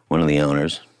 one of the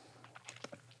owners.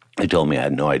 He told me I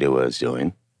had no idea what I was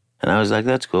doing. And I was like,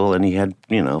 that's cool. And he had,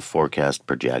 forecast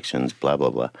projections, blah, blah,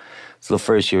 blah. So the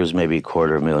first year was maybe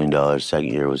 $250,000. Second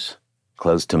year was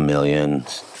close to $1 million.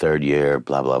 Third year,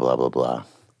 blah, blah, blah, blah, blah.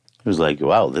 It was like,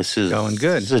 wow, this is going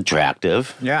good. This is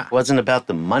attractive. Yeah. It wasn't about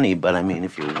the money, but I mean,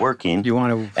 if you're working you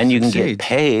want to and you can succeed. get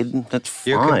paid, that's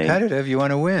fine. You're competitive. You want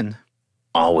to win.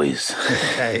 Always.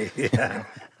 Okay, yeah.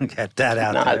 Get that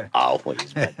out Not there.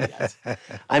 always, but yes.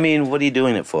 I mean, what are you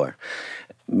doing it for?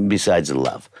 Besides the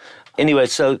love. Anyway,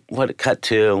 so what it cut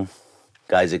to,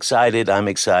 guy's excited, I'm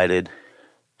excited,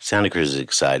 Santa Cruz is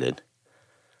excited.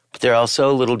 But they're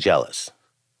also a little jealous.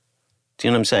 Do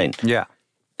you know what I'm saying? Yeah.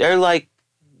 They're like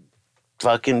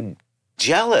fucking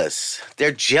jealous.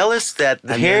 They're jealous that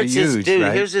And here's they're this huge, dude,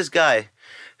 right? here's this guy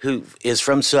who is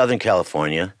from Southern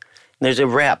California. There's a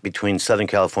rap between Southern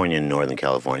California and Northern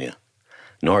California.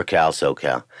 NorCal,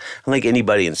 SoCal. I don't think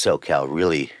anybody in SoCal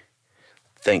really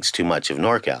thinks too much of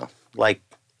NorCal. Like,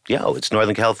 it's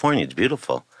Northern California. It's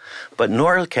beautiful. But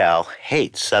NorCal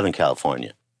hates Southern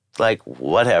California. Like,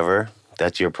 whatever.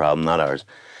 That's your problem, not ours.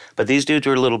 But these dudes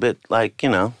were a little bit like,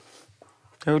 they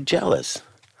were jealous.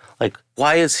 Like,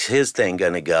 why is his thing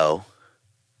going to go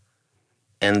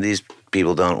and these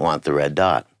people don't want the red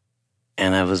dot?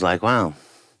 And I was like, wow.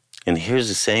 And here's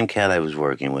the same cat I was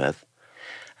working with.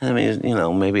 I mean,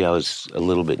 maybe I was a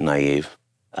little bit naive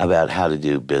about how to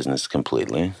do business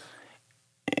completely.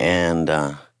 And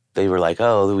they were like,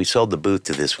 oh, we sold the booth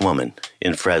to this woman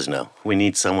in Fresno. We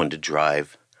need someone to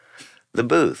drive the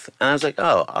booth. And I was like,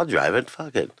 oh, I'll drive it.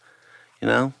 Fuck it.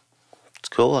 It's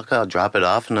cool. I'll drop it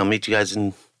off and I'll meet you guys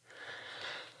in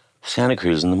Santa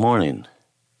Cruz in the morning.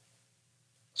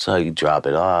 So I drop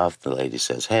it off. The lady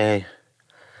says, hey,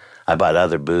 I bought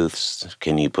other booths.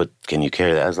 Can you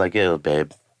carry that? I was like, yeah,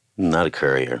 babe, I'm not a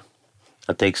courier.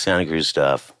 I'll take Santa Cruz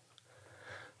stuff,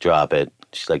 drop it.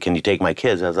 She's like, can you take my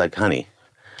kids? I was like, honey,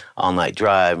 all night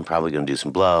drive. I'm probably going to do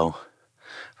some blow.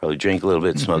 Probably drink a little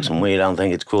bit, smoke some weed. I don't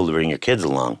think it's cool to bring your kids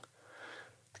along.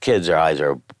 The kids, their eyes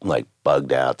are like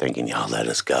bugged out thinking, let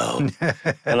us go.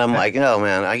 And I'm like, no,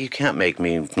 man, you can't make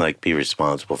me like be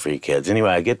responsible for your kids. Anyway,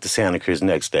 I get to Santa Cruz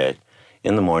next day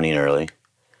in the morning early.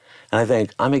 And I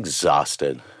think, I'm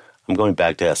exhausted. I'm going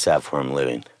back to SF where I'm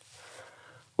living.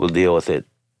 We'll deal with it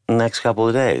the next couple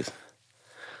of days.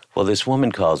 Well, this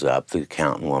woman calls up, the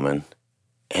accountant woman,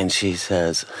 and she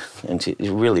says, and she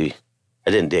really,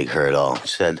 I didn't dig her at all. She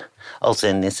said,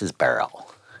 Olson, this is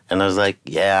Beryl. And I was like,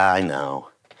 yeah, I know.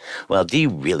 Well, do you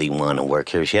really want to work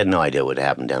here? She had no idea what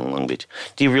happened down in Long Beach.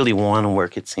 Do you really want to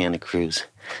work at Santa Cruz?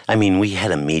 I mean, we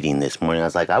had a meeting this morning. I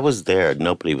was like, I was there.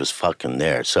 Nobody was fucking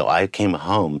there. So I came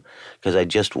home because I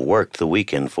just worked the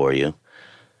weekend for you.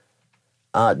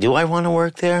 Do I want to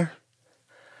work there?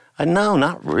 No,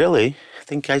 not really. I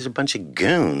think you guys are a bunch of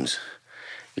goons.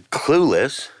 You're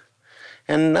clueless.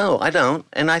 And no, I don't.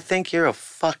 And I think you're a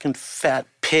fucking fat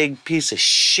pig piece of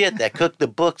shit that cooked the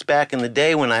books back in the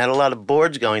day when I had a lot of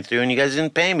boards going through and you guys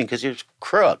didn't pay me because you're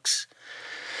crooks.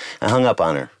 I hung up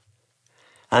on her.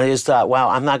 And I just thought, wow,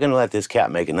 I'm not going to let this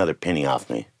cat make another penny off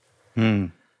me.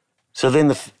 So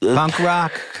then Punk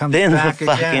rock comes then back the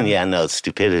fucking, again.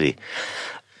 stupidity.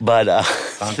 But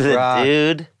the rock.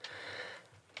 dude,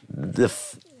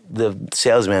 the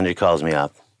sales manager calls me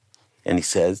up and he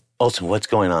says, Olson, what's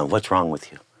going on? What's wrong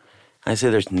with you? I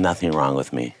said, there's nothing wrong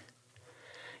with me.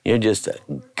 You're just a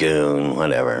goon,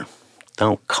 whatever.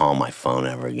 Don't call my phone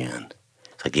ever again.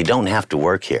 It's like, you don't have to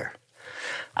work here.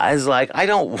 I was like, I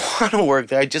don't want to work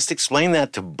there. I just explained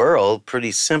that to Burl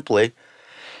pretty simply.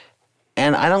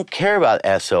 And I don't care about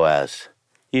SOS.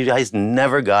 You guys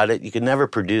never got it. You could never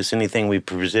produce anything we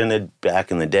presented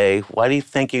back in the day. Why do you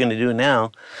think you're going to do it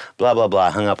now? Blah, blah, blah.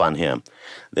 I hung up on him.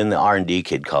 Then the R&D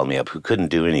kid called me up who couldn't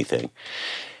do anything.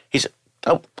 He said,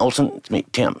 oh, Olson, it's me,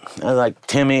 Tim. I was like,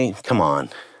 Timmy, come on.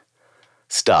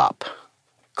 Stop.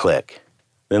 Click.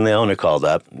 Then the owner called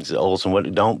up and said,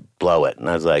 Olson, don't blow it. And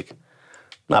I was like,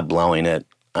 not blowing it.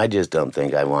 I just don't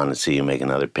think I want to see you make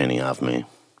another penny off me.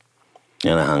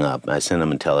 And I hung up. I sent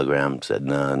him a telegram, said,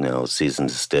 no, cease and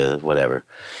desist, whatever.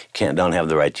 Don't have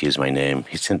the right to use my name.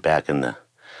 He sent back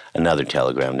another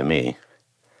telegram to me.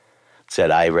 Said,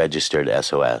 I registered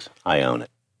SOS. I own it.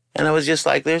 And I was just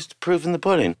like, there's the proof in the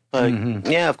pudding. Like,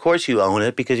 yeah, of course you own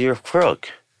it because you're a crook.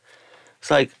 It's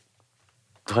like,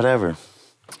 whatever.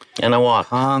 And I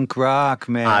walked. Punk rock,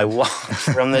 man. I walked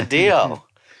from the deal.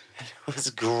 It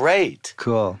was great.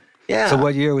 Cool. Yeah. So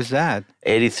what year was that?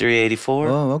 83, 84.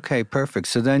 Oh, okay, perfect.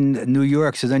 So then New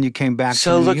York. So then you came back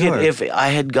So to New look York. if I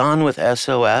had gone with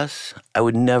SOS, I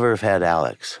would never have had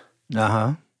Alex.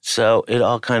 Uh-huh. So it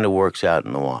all kind of works out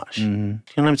in the wash. You know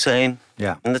what I'm saying?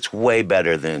 Yeah. And that's way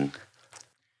better than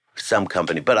some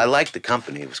company. But I liked the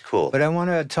company. It was cool. But I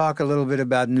want to talk a little bit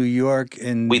about New York.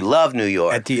 We love New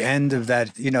York. At the end of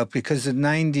that, because in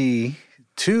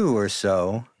 92 or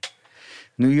so,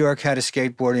 New York had a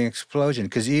skateboarding explosion.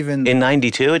 Because even... In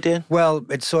 92 it did? Well,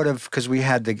 it's sort of because we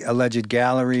had the alleged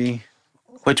gallery...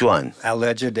 Which one?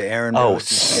 Alleged, the Aaron Oh,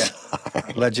 Rose.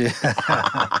 Alleged.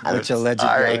 Which alleged?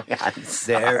 Sorry. I'm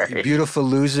sorry. Beautiful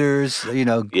Losers.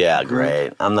 Yeah, group.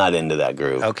 great. I'm not into that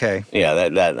group. Okay. Yeah,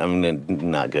 that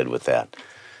I'm not good with that.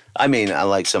 I mean, I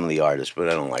like some of the artists, but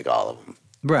I don't like all of them.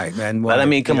 Right, man. But I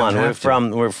mean, come on. I'm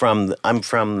from the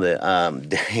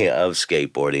day of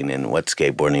skateboarding and what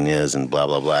skateboarding is and blah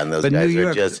blah blah. And those guys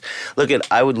are just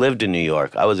I would live to New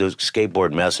York. I was a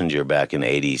skateboard messenger back in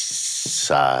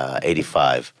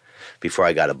 85 before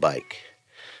I got a bike.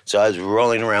 So I was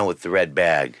rolling around with the red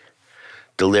bag,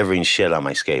 delivering shit on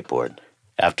my skateboard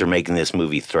after making this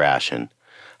movie Thrashin'.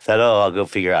 I thought, I'll go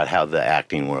figure out how the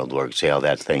acting world works, see how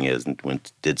that thing is,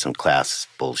 and did some class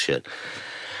bullshit.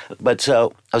 But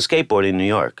so I was skateboarding in New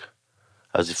York.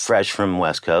 I was fresh from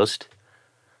West Coast.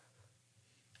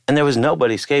 And there was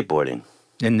nobody skateboarding.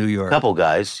 In New York. A couple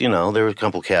guys, there were a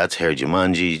couple cats, Harry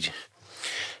Jumanji,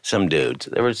 some dudes.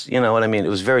 There was, you know what I mean? It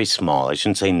was very small. I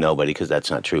shouldn't say nobody because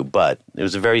that's not true, but it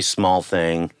was a very small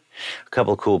thing. A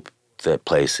couple cool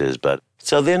places, but...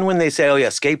 So then when they say, oh yeah,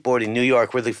 skateboarding, New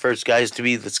York, we're the first guys to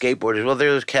be the skateboarders. Well,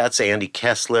 there's cats, Andy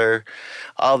Kessler,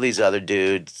 all these other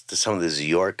dudes, some of the New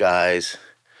York guys.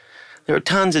 There were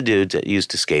tons of dudes that used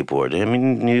to skateboard. I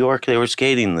mean, New York, they were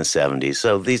skating in the 70s.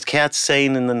 So these cats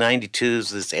saying in the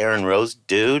 92s, this Aaron Rose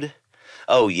dude,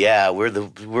 oh yeah,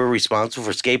 we're responsible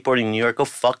for skateboarding in New York. Go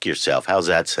fuck yourself. How's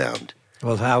that sound?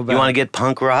 Well, how about... You want to get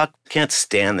punk rock? Can't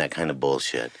stand that kind of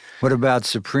bullshit. What about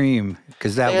Supreme?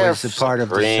 Because that was a part of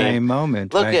the same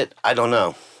moment. Look right? I don't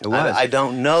know. It was. I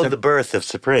don't know the birth of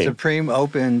Supreme. Supreme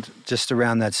opened just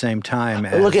around that same time.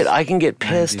 I can get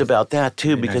pissed about that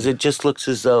too because it just looks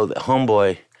as though the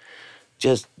homeboy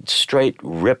just straight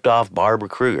ripped off Barbara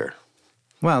Kruger.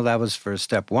 Well, that was for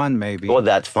step one, maybe. Well,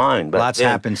 that's fine. But lots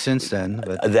happened since then.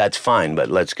 But that's fine, but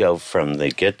let's go from the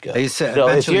get-go. So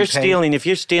if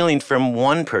you're stealing from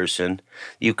one person,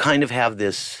 you kind of have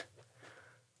this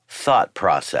thought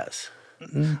process.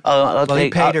 He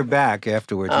paid her back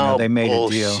afterwards. They made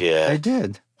bullshit. a deal. They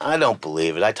did. I don't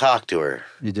believe it. I talked to her.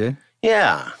 You did?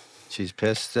 Yeah. She's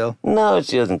pissed still? No,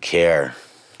 she doesn't care.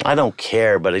 I don't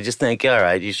care, but I just think, all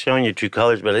right, you're showing your true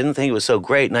colors, but I didn't think it was so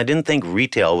great, and I didn't think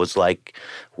retail was like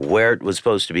where it was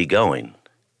supposed to be going.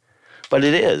 But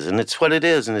it is, and it's what it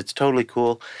is, and it's totally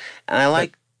cool. And I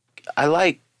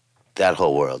like that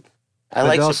whole world. I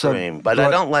like Supreme, but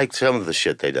I don't like some of the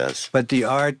shit they does. But the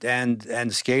art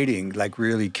and skating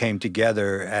really came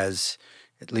together as,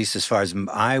 at least as far as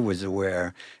I was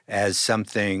aware, as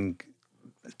something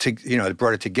it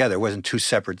brought it together. It wasn't two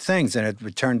separate things. And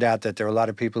it turned out that there were a lot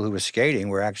of people who were skating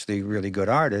were actually really good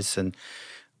artists and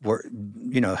were,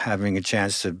 having a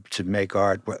chance to make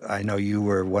art. I know you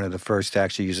were one of the first to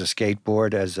actually use a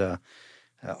skateboard as a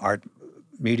art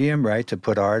medium, right? To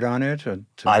put art on it?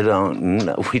 I don't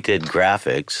know. We did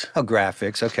graphics. Oh,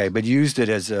 graphics. Okay. But used it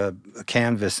as a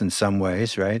canvas in some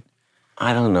ways, right?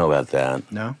 I don't know about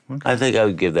that. No? Okay. I think I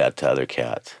would give that to other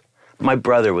cats. My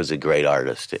brother was a great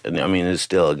artist. I mean, he's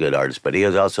still a good artist, but he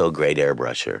was also a great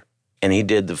airbrusher. And he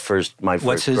did my first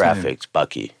graphics, name?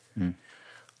 Bucky.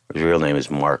 His real name is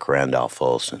Mark Randolph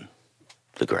Olson,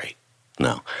 the great.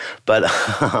 No. But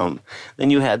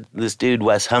then you had this dude,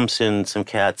 Wes Humpson, some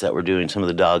cats that were doing some of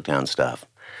the Dogtown stuff.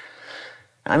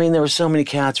 I mean, there were so many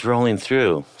cats rolling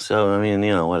through. So, I mean,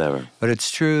 whatever. But it's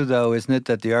true, though, isn't it,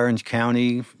 that the Orange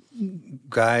County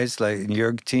guys, like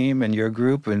your team and your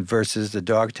group, and versus the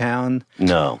Dogtown?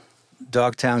 No.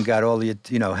 Dogtown got all the,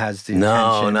 has the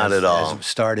no, not at all.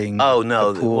 Starting. Oh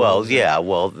no, well, yeah,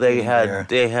 they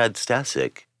had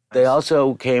Stasek. They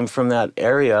also came from that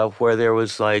area where there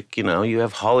was you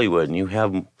have Hollywood and you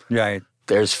have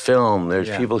There's film, there's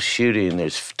people shooting,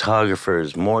 there's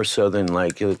photographers, more so than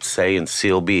let's say in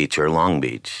Seal Beach or Long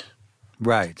Beach.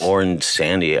 Right. Or in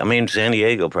San Diego. I mean, San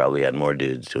Diego probably had more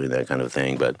dudes doing that kind of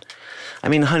thing, but I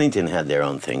mean, Huntington had their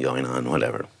own thing going on,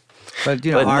 whatever. But,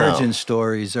 origin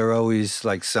stories are always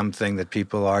something that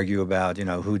people argue about,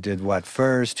 who did what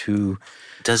first, who...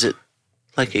 Does it...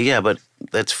 yeah, but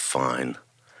that's fine.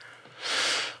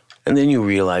 And then you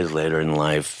realize later in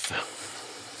life...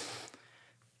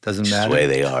 Doesn't matter. The way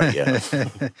they are, yeah.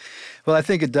 Well, I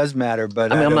think it does matter,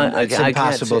 but it's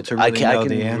impossible to really know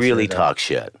the answer. I can really talk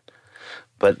shit,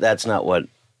 but that's not what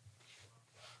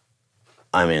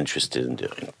I'm interested in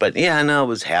doing. But yeah, I know it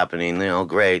was happening,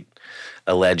 great.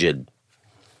 Allegedly,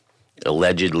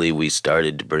 we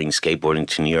started to bring skateboarding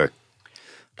to New York.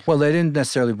 Well, they didn't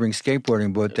necessarily bring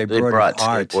skateboarding, but they brought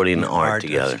art, skateboarding and art of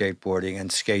together. Skateboarding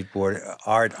and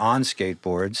art on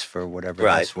skateboards for whatever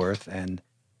that's worth, and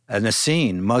the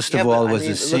scene. Most of all was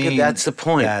the scene. Look, that's the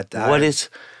point.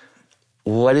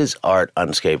 What is art on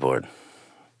skateboard?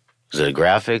 Is it a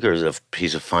graphic or is it a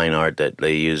piece of fine art that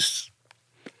they use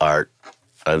art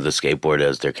of the skateboard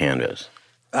as their canvas?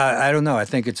 I don't know. I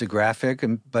think it's a graphic,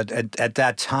 but at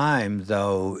that time,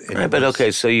 though. But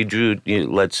okay, so you drew.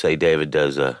 Let's say David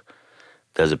does a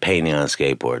painting on a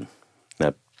skateboard.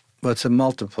 Well, it's a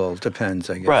multiple. Depends,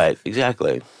 I guess. Right.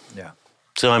 Exactly. Yeah.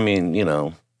 So I mean,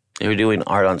 they were doing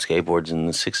art on skateboards in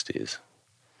the '60s.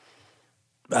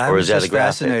 I was just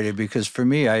fascinated because for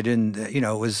me, I didn't. It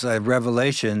was a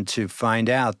revelation to find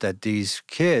out that these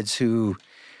kids who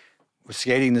were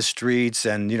skating the streets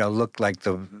and looked like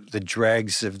the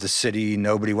dregs of the city.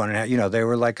 Nobody wanted to they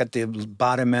were like at the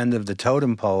bottom end of the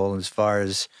totem pole as far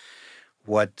as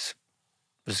what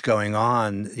was going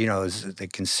on. As they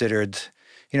considered,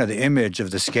 the image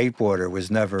of the skateboarder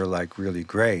was never like really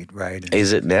great, right?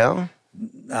 Is it now?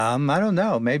 I don't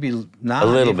know. Maybe not a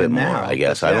little bit now, more, I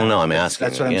guess. I don't know. I'm asking.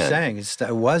 That's what I'm saying.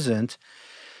 It wasn't.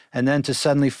 And then to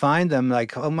suddenly find them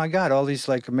like, oh my God, all these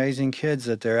like amazing kids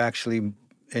that they're actually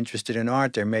interested in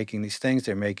art. They're making these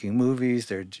things.Ey're making movies.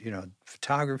 They're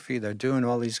photography. They're doing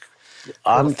all these.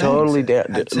 I'm totally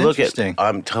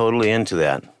I'm totally into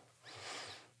that.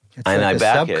 It's and like I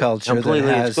back it subculture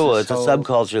completely. It's cool. It's whole... a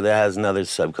subculture that has another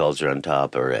subculture on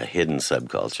top, or a hidden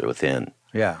subculture within.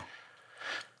 Yeah.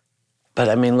 But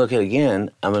I mean, look at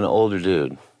again. I'm an older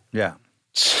dude. Yeah.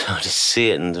 So to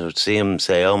see it and to see him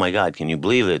say, "Oh my God, can you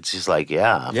believe it?" It's just like,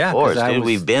 yeah, of course, dude.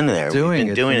 We've been there. We've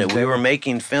been doing it. We were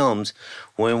making films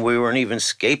when we weren't even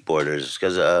skateboarders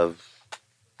because of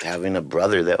having a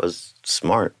brother that was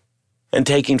smart and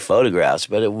taking photographs.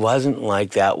 But it wasn't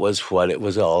like that was what it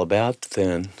was all about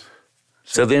then.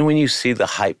 So then when you see the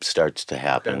hype starts to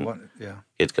happen,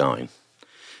 it's going.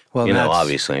 Well,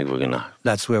 obviously we're going to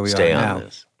that's where we stay are on now.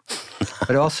 this.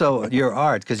 But also your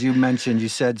art, because you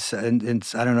said,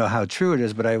 and I don't know how true it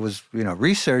is, but I was,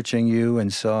 researching you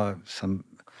and saw some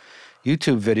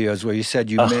YouTube videos where you said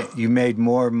you made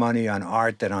more money on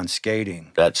art than on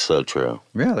skating. That's so true.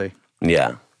 Really?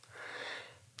 Yeah.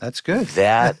 That's good.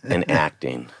 That and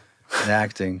acting.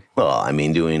 Acting. Well, I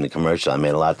mean, doing the commercial, I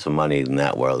made lots of money in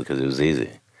that world because it was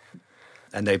easy.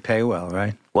 And they pay well,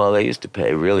 right? Well, they used to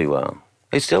pay really well.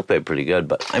 They still pay pretty good,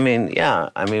 but I mean,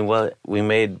 I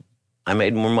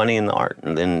made more money in the art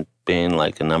than being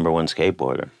like a number one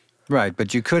skateboarder. Right,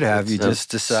 but you could have. You just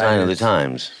decided. Sign of the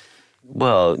times.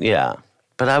 Well, yeah,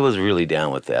 but I was really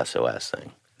down with the SOS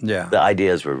thing. Yeah, the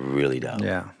ideas were really dope.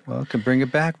 Yeah, well, it could bring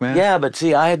it back, man. Yeah, but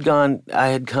see, I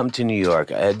had come to New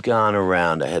York. I had gone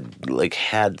around. I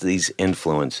had these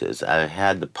influences. I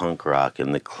had the punk rock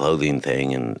and the clothing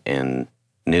thing and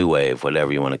new wave,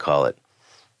 whatever you want to call it.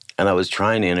 And I was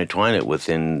trying to intertwine it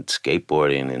within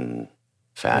skateboarding and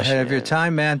fashion. Ahead of your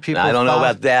time, man. People. I don't know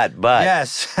about that, but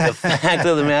yes. The fact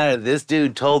of the matter, this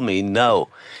dude told me, no,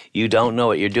 you don't know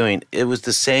what you're doing. It was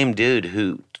the same dude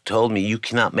who told me you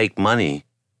cannot make money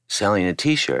selling a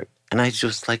T-shirt. And I was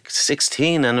just like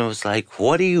 16, and I was like,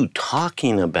 what are you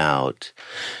talking about?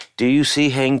 Do you see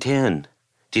Hang Ten?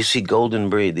 Do you see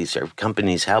Golden Breed? These are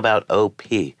companies. How about OP?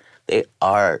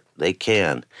 They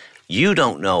can. You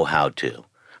don't know how to.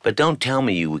 But don't tell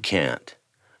me you can't,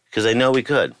 because I know we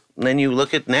could. And then you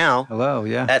look at now. Hello,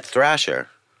 yeah. At Thrasher.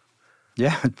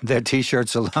 Yeah, their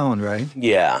T-shirts alone, right?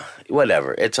 Yeah,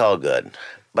 whatever. It's all good.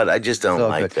 But I just don't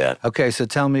like that. Okay, so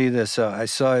tell me this. I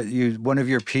saw one of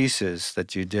your pieces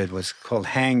that you did was called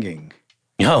Hanging.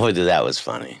 Oh, that was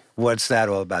funny. What's that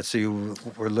all about? So you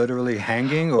were literally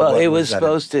hanging? Or well, it was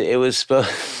supposed to.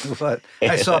 What?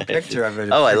 I saw a picture of it.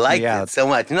 Oh, I liked it so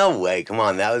much. No way. Come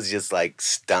on. That was just like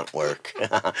stunt work.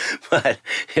 But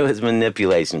it was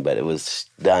manipulation, but it was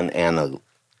done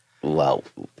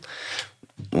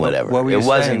whatever. What were you it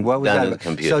wasn't saying? What was done that? in the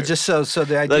computer. So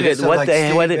the idea. Look at so what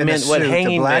it meant. What the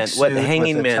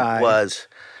hanging meant was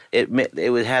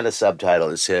it had a subtitle.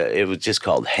 It was just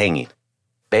called Hanging.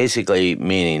 Basically,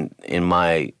 meaning in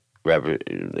my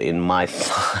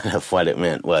thought of what it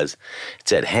meant was, it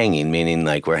said hanging, meaning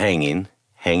like we're hanging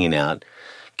out.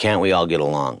 Can't we all get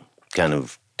along? Kind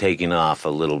of taking off a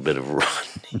little bit of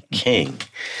Rodney King,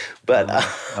 but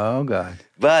oh God.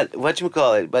 But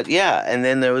whatchamacallit? But yeah, and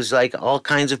then there was like all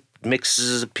kinds of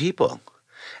mixes of people,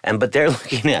 but they're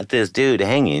looking at this dude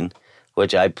hanging,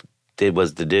 which I did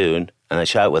was the dude, and I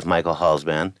shot it with Michael Hall's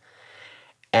band,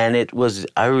 and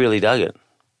I really dug it.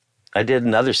 I did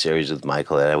another series with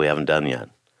Michael that we haven't done yet.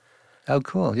 Oh,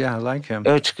 cool. Yeah, I like him.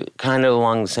 It's kind of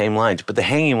along the same lines. But the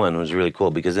hanging one was really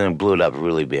cool because then it blew it up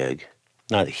really big.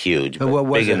 Not huge, but what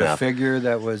was big it? enough. A figure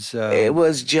that was? It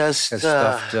was just a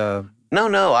stuffed.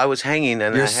 No, I was hanging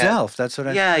and Yourself? That's what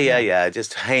I. Yeah.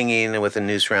 Just hanging with a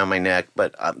noose around my neck.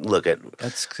 But look at,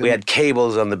 we had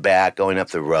cables on the back going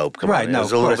up the rope. Come on, No, there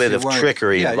was a little bit of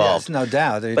trickery involved. Yes, no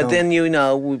doubt. But then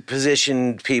we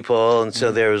positioned people, and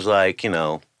so there was like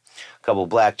a couple of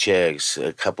black chicks,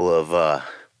 a couple of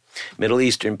Middle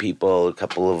Eastern people, a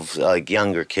couple of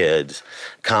younger kids,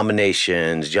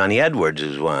 combinations. Johnny Edwards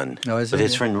was one. Oh, is with it?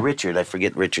 his friend Richard. I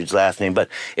forget Richard's last name, but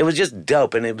it was just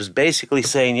dope. And it was basically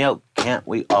saying, can't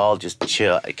we all just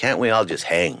chill? Can't we all just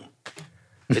hang?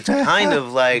 It's kind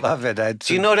of like... Love it.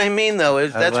 Do you know what I mean, though?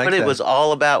 That's like what it that. was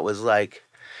all about, was like,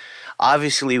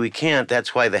 obviously we can't.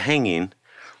 That's why the hanging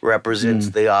represents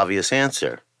the obvious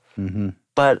answer. Mm-hmm.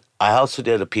 But I also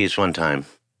did a piece one time.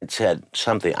 It said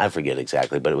something, I forget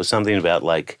exactly, but it was something about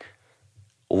like,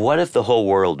 what if the whole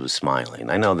world was smiling?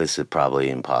 I know this is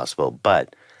probably impossible,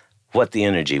 but what the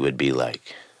energy would be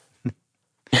like.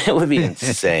 It would be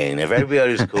insane if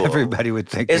everybody was cool. Everybody would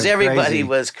think. If everybody crazy.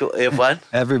 was cool. If what?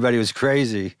 Everybody was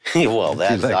crazy. Well,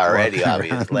 that's like already walking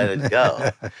obvious. around. Let it go.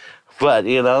 But,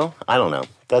 I don't know.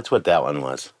 That's what that one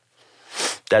was.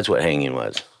 That's what hanging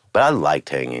was. But I liked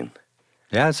hanging.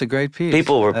 Yeah, it's a great piece.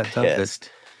 People were I thought that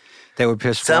pissed. They were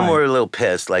pissed. Some why? were a little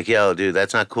pissed, like, yo, dude,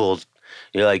 that's not cool.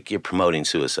 You're promoting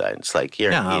suicide. It's like,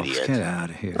 you're an idiot. Get out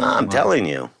of here. No, I'm telling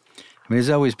you. I mean, there's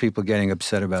always people getting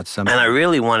upset about something. And I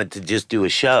really wanted to just do a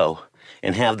show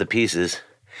and have the pieces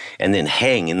and then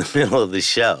hang in the middle of the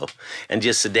show and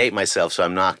just sedate myself so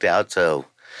I'm knocked out, so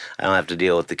I don't have to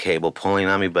deal with the cable pulling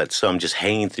on me, but so I'm just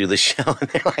hanging through the show and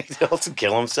they're like, he'll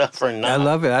kill himself or not. I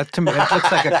love it. To me, it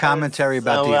looks like a commentary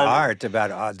about so the art,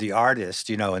 about the artist,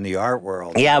 in the art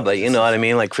world. Yeah, but you know what I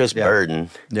mean? Like Chris Burden.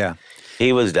 Yeah.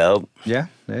 He was dope. Yeah,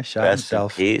 they shot Rest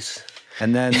himself. in peace.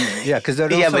 And then, because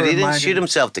but he didn't shoot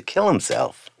himself to kill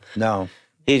himself. No.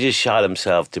 He just shot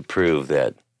himself to prove that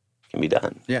it can be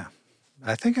done. Yeah.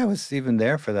 I think I was even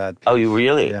there for that. Oh, you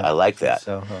really? Yeah. I like that.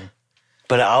 So,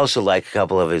 But I also like a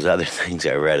couple of his other things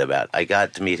I read about. I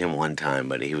got to meet him one time,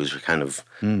 but he was kind of,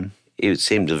 he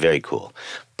seemed very cool.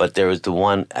 But there was the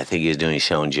one, I think he was doing a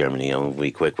show in Germany, I'll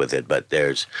be quick with it, but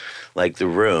there's like the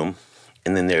room,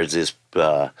 and then there's this,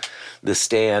 the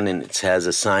stand, and it has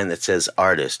a sign that says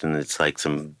artist, and it's like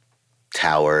some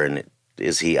tower, and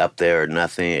is he up there or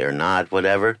nothing or not,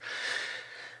 whatever.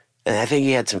 And I think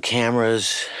he had some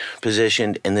cameras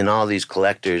positioned, and then all these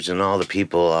collectors and all the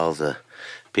people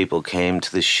came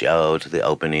to the show, to the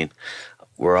opening,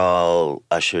 were all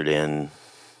ushered in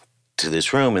to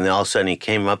this room, and then all of a sudden he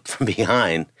came up from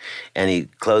behind, and he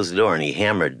closed the door, and he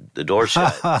hammered the door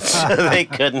shut, so they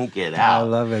couldn't get out. I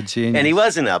love it, genius. And he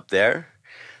wasn't up there,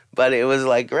 but it was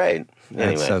like great.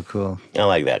 Anyway, That's so cool. I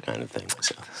like that kind of thing.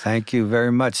 So. Thank you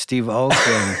very much, Steve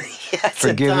Olson,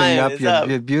 for giving up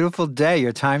your beautiful day.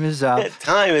 Your time is up.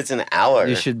 It's an hour.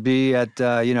 You should be at,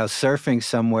 surfing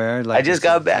somewhere. I just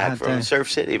got back from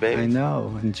Surf City, baby. I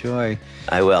know. Enjoy.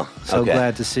 I will. So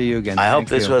glad to see you again. I hope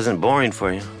this wasn't boring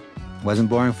for you. Wasn't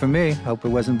boring for me. Hope it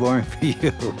wasn't boring for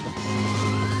you.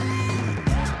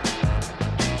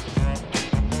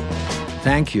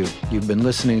 Thank you. You've been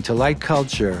listening to Light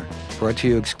Culture, brought to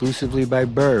you exclusively by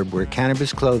Burb, where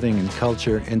cannabis clothing and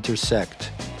culture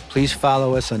intersect. Please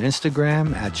follow us on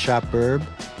Instagram at ShopBurb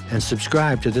and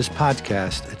subscribe to this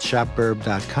podcast at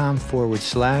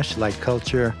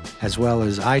shopburb.com/lightculture, as well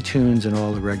as iTunes and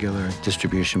all the regular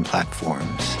distribution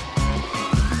platforms.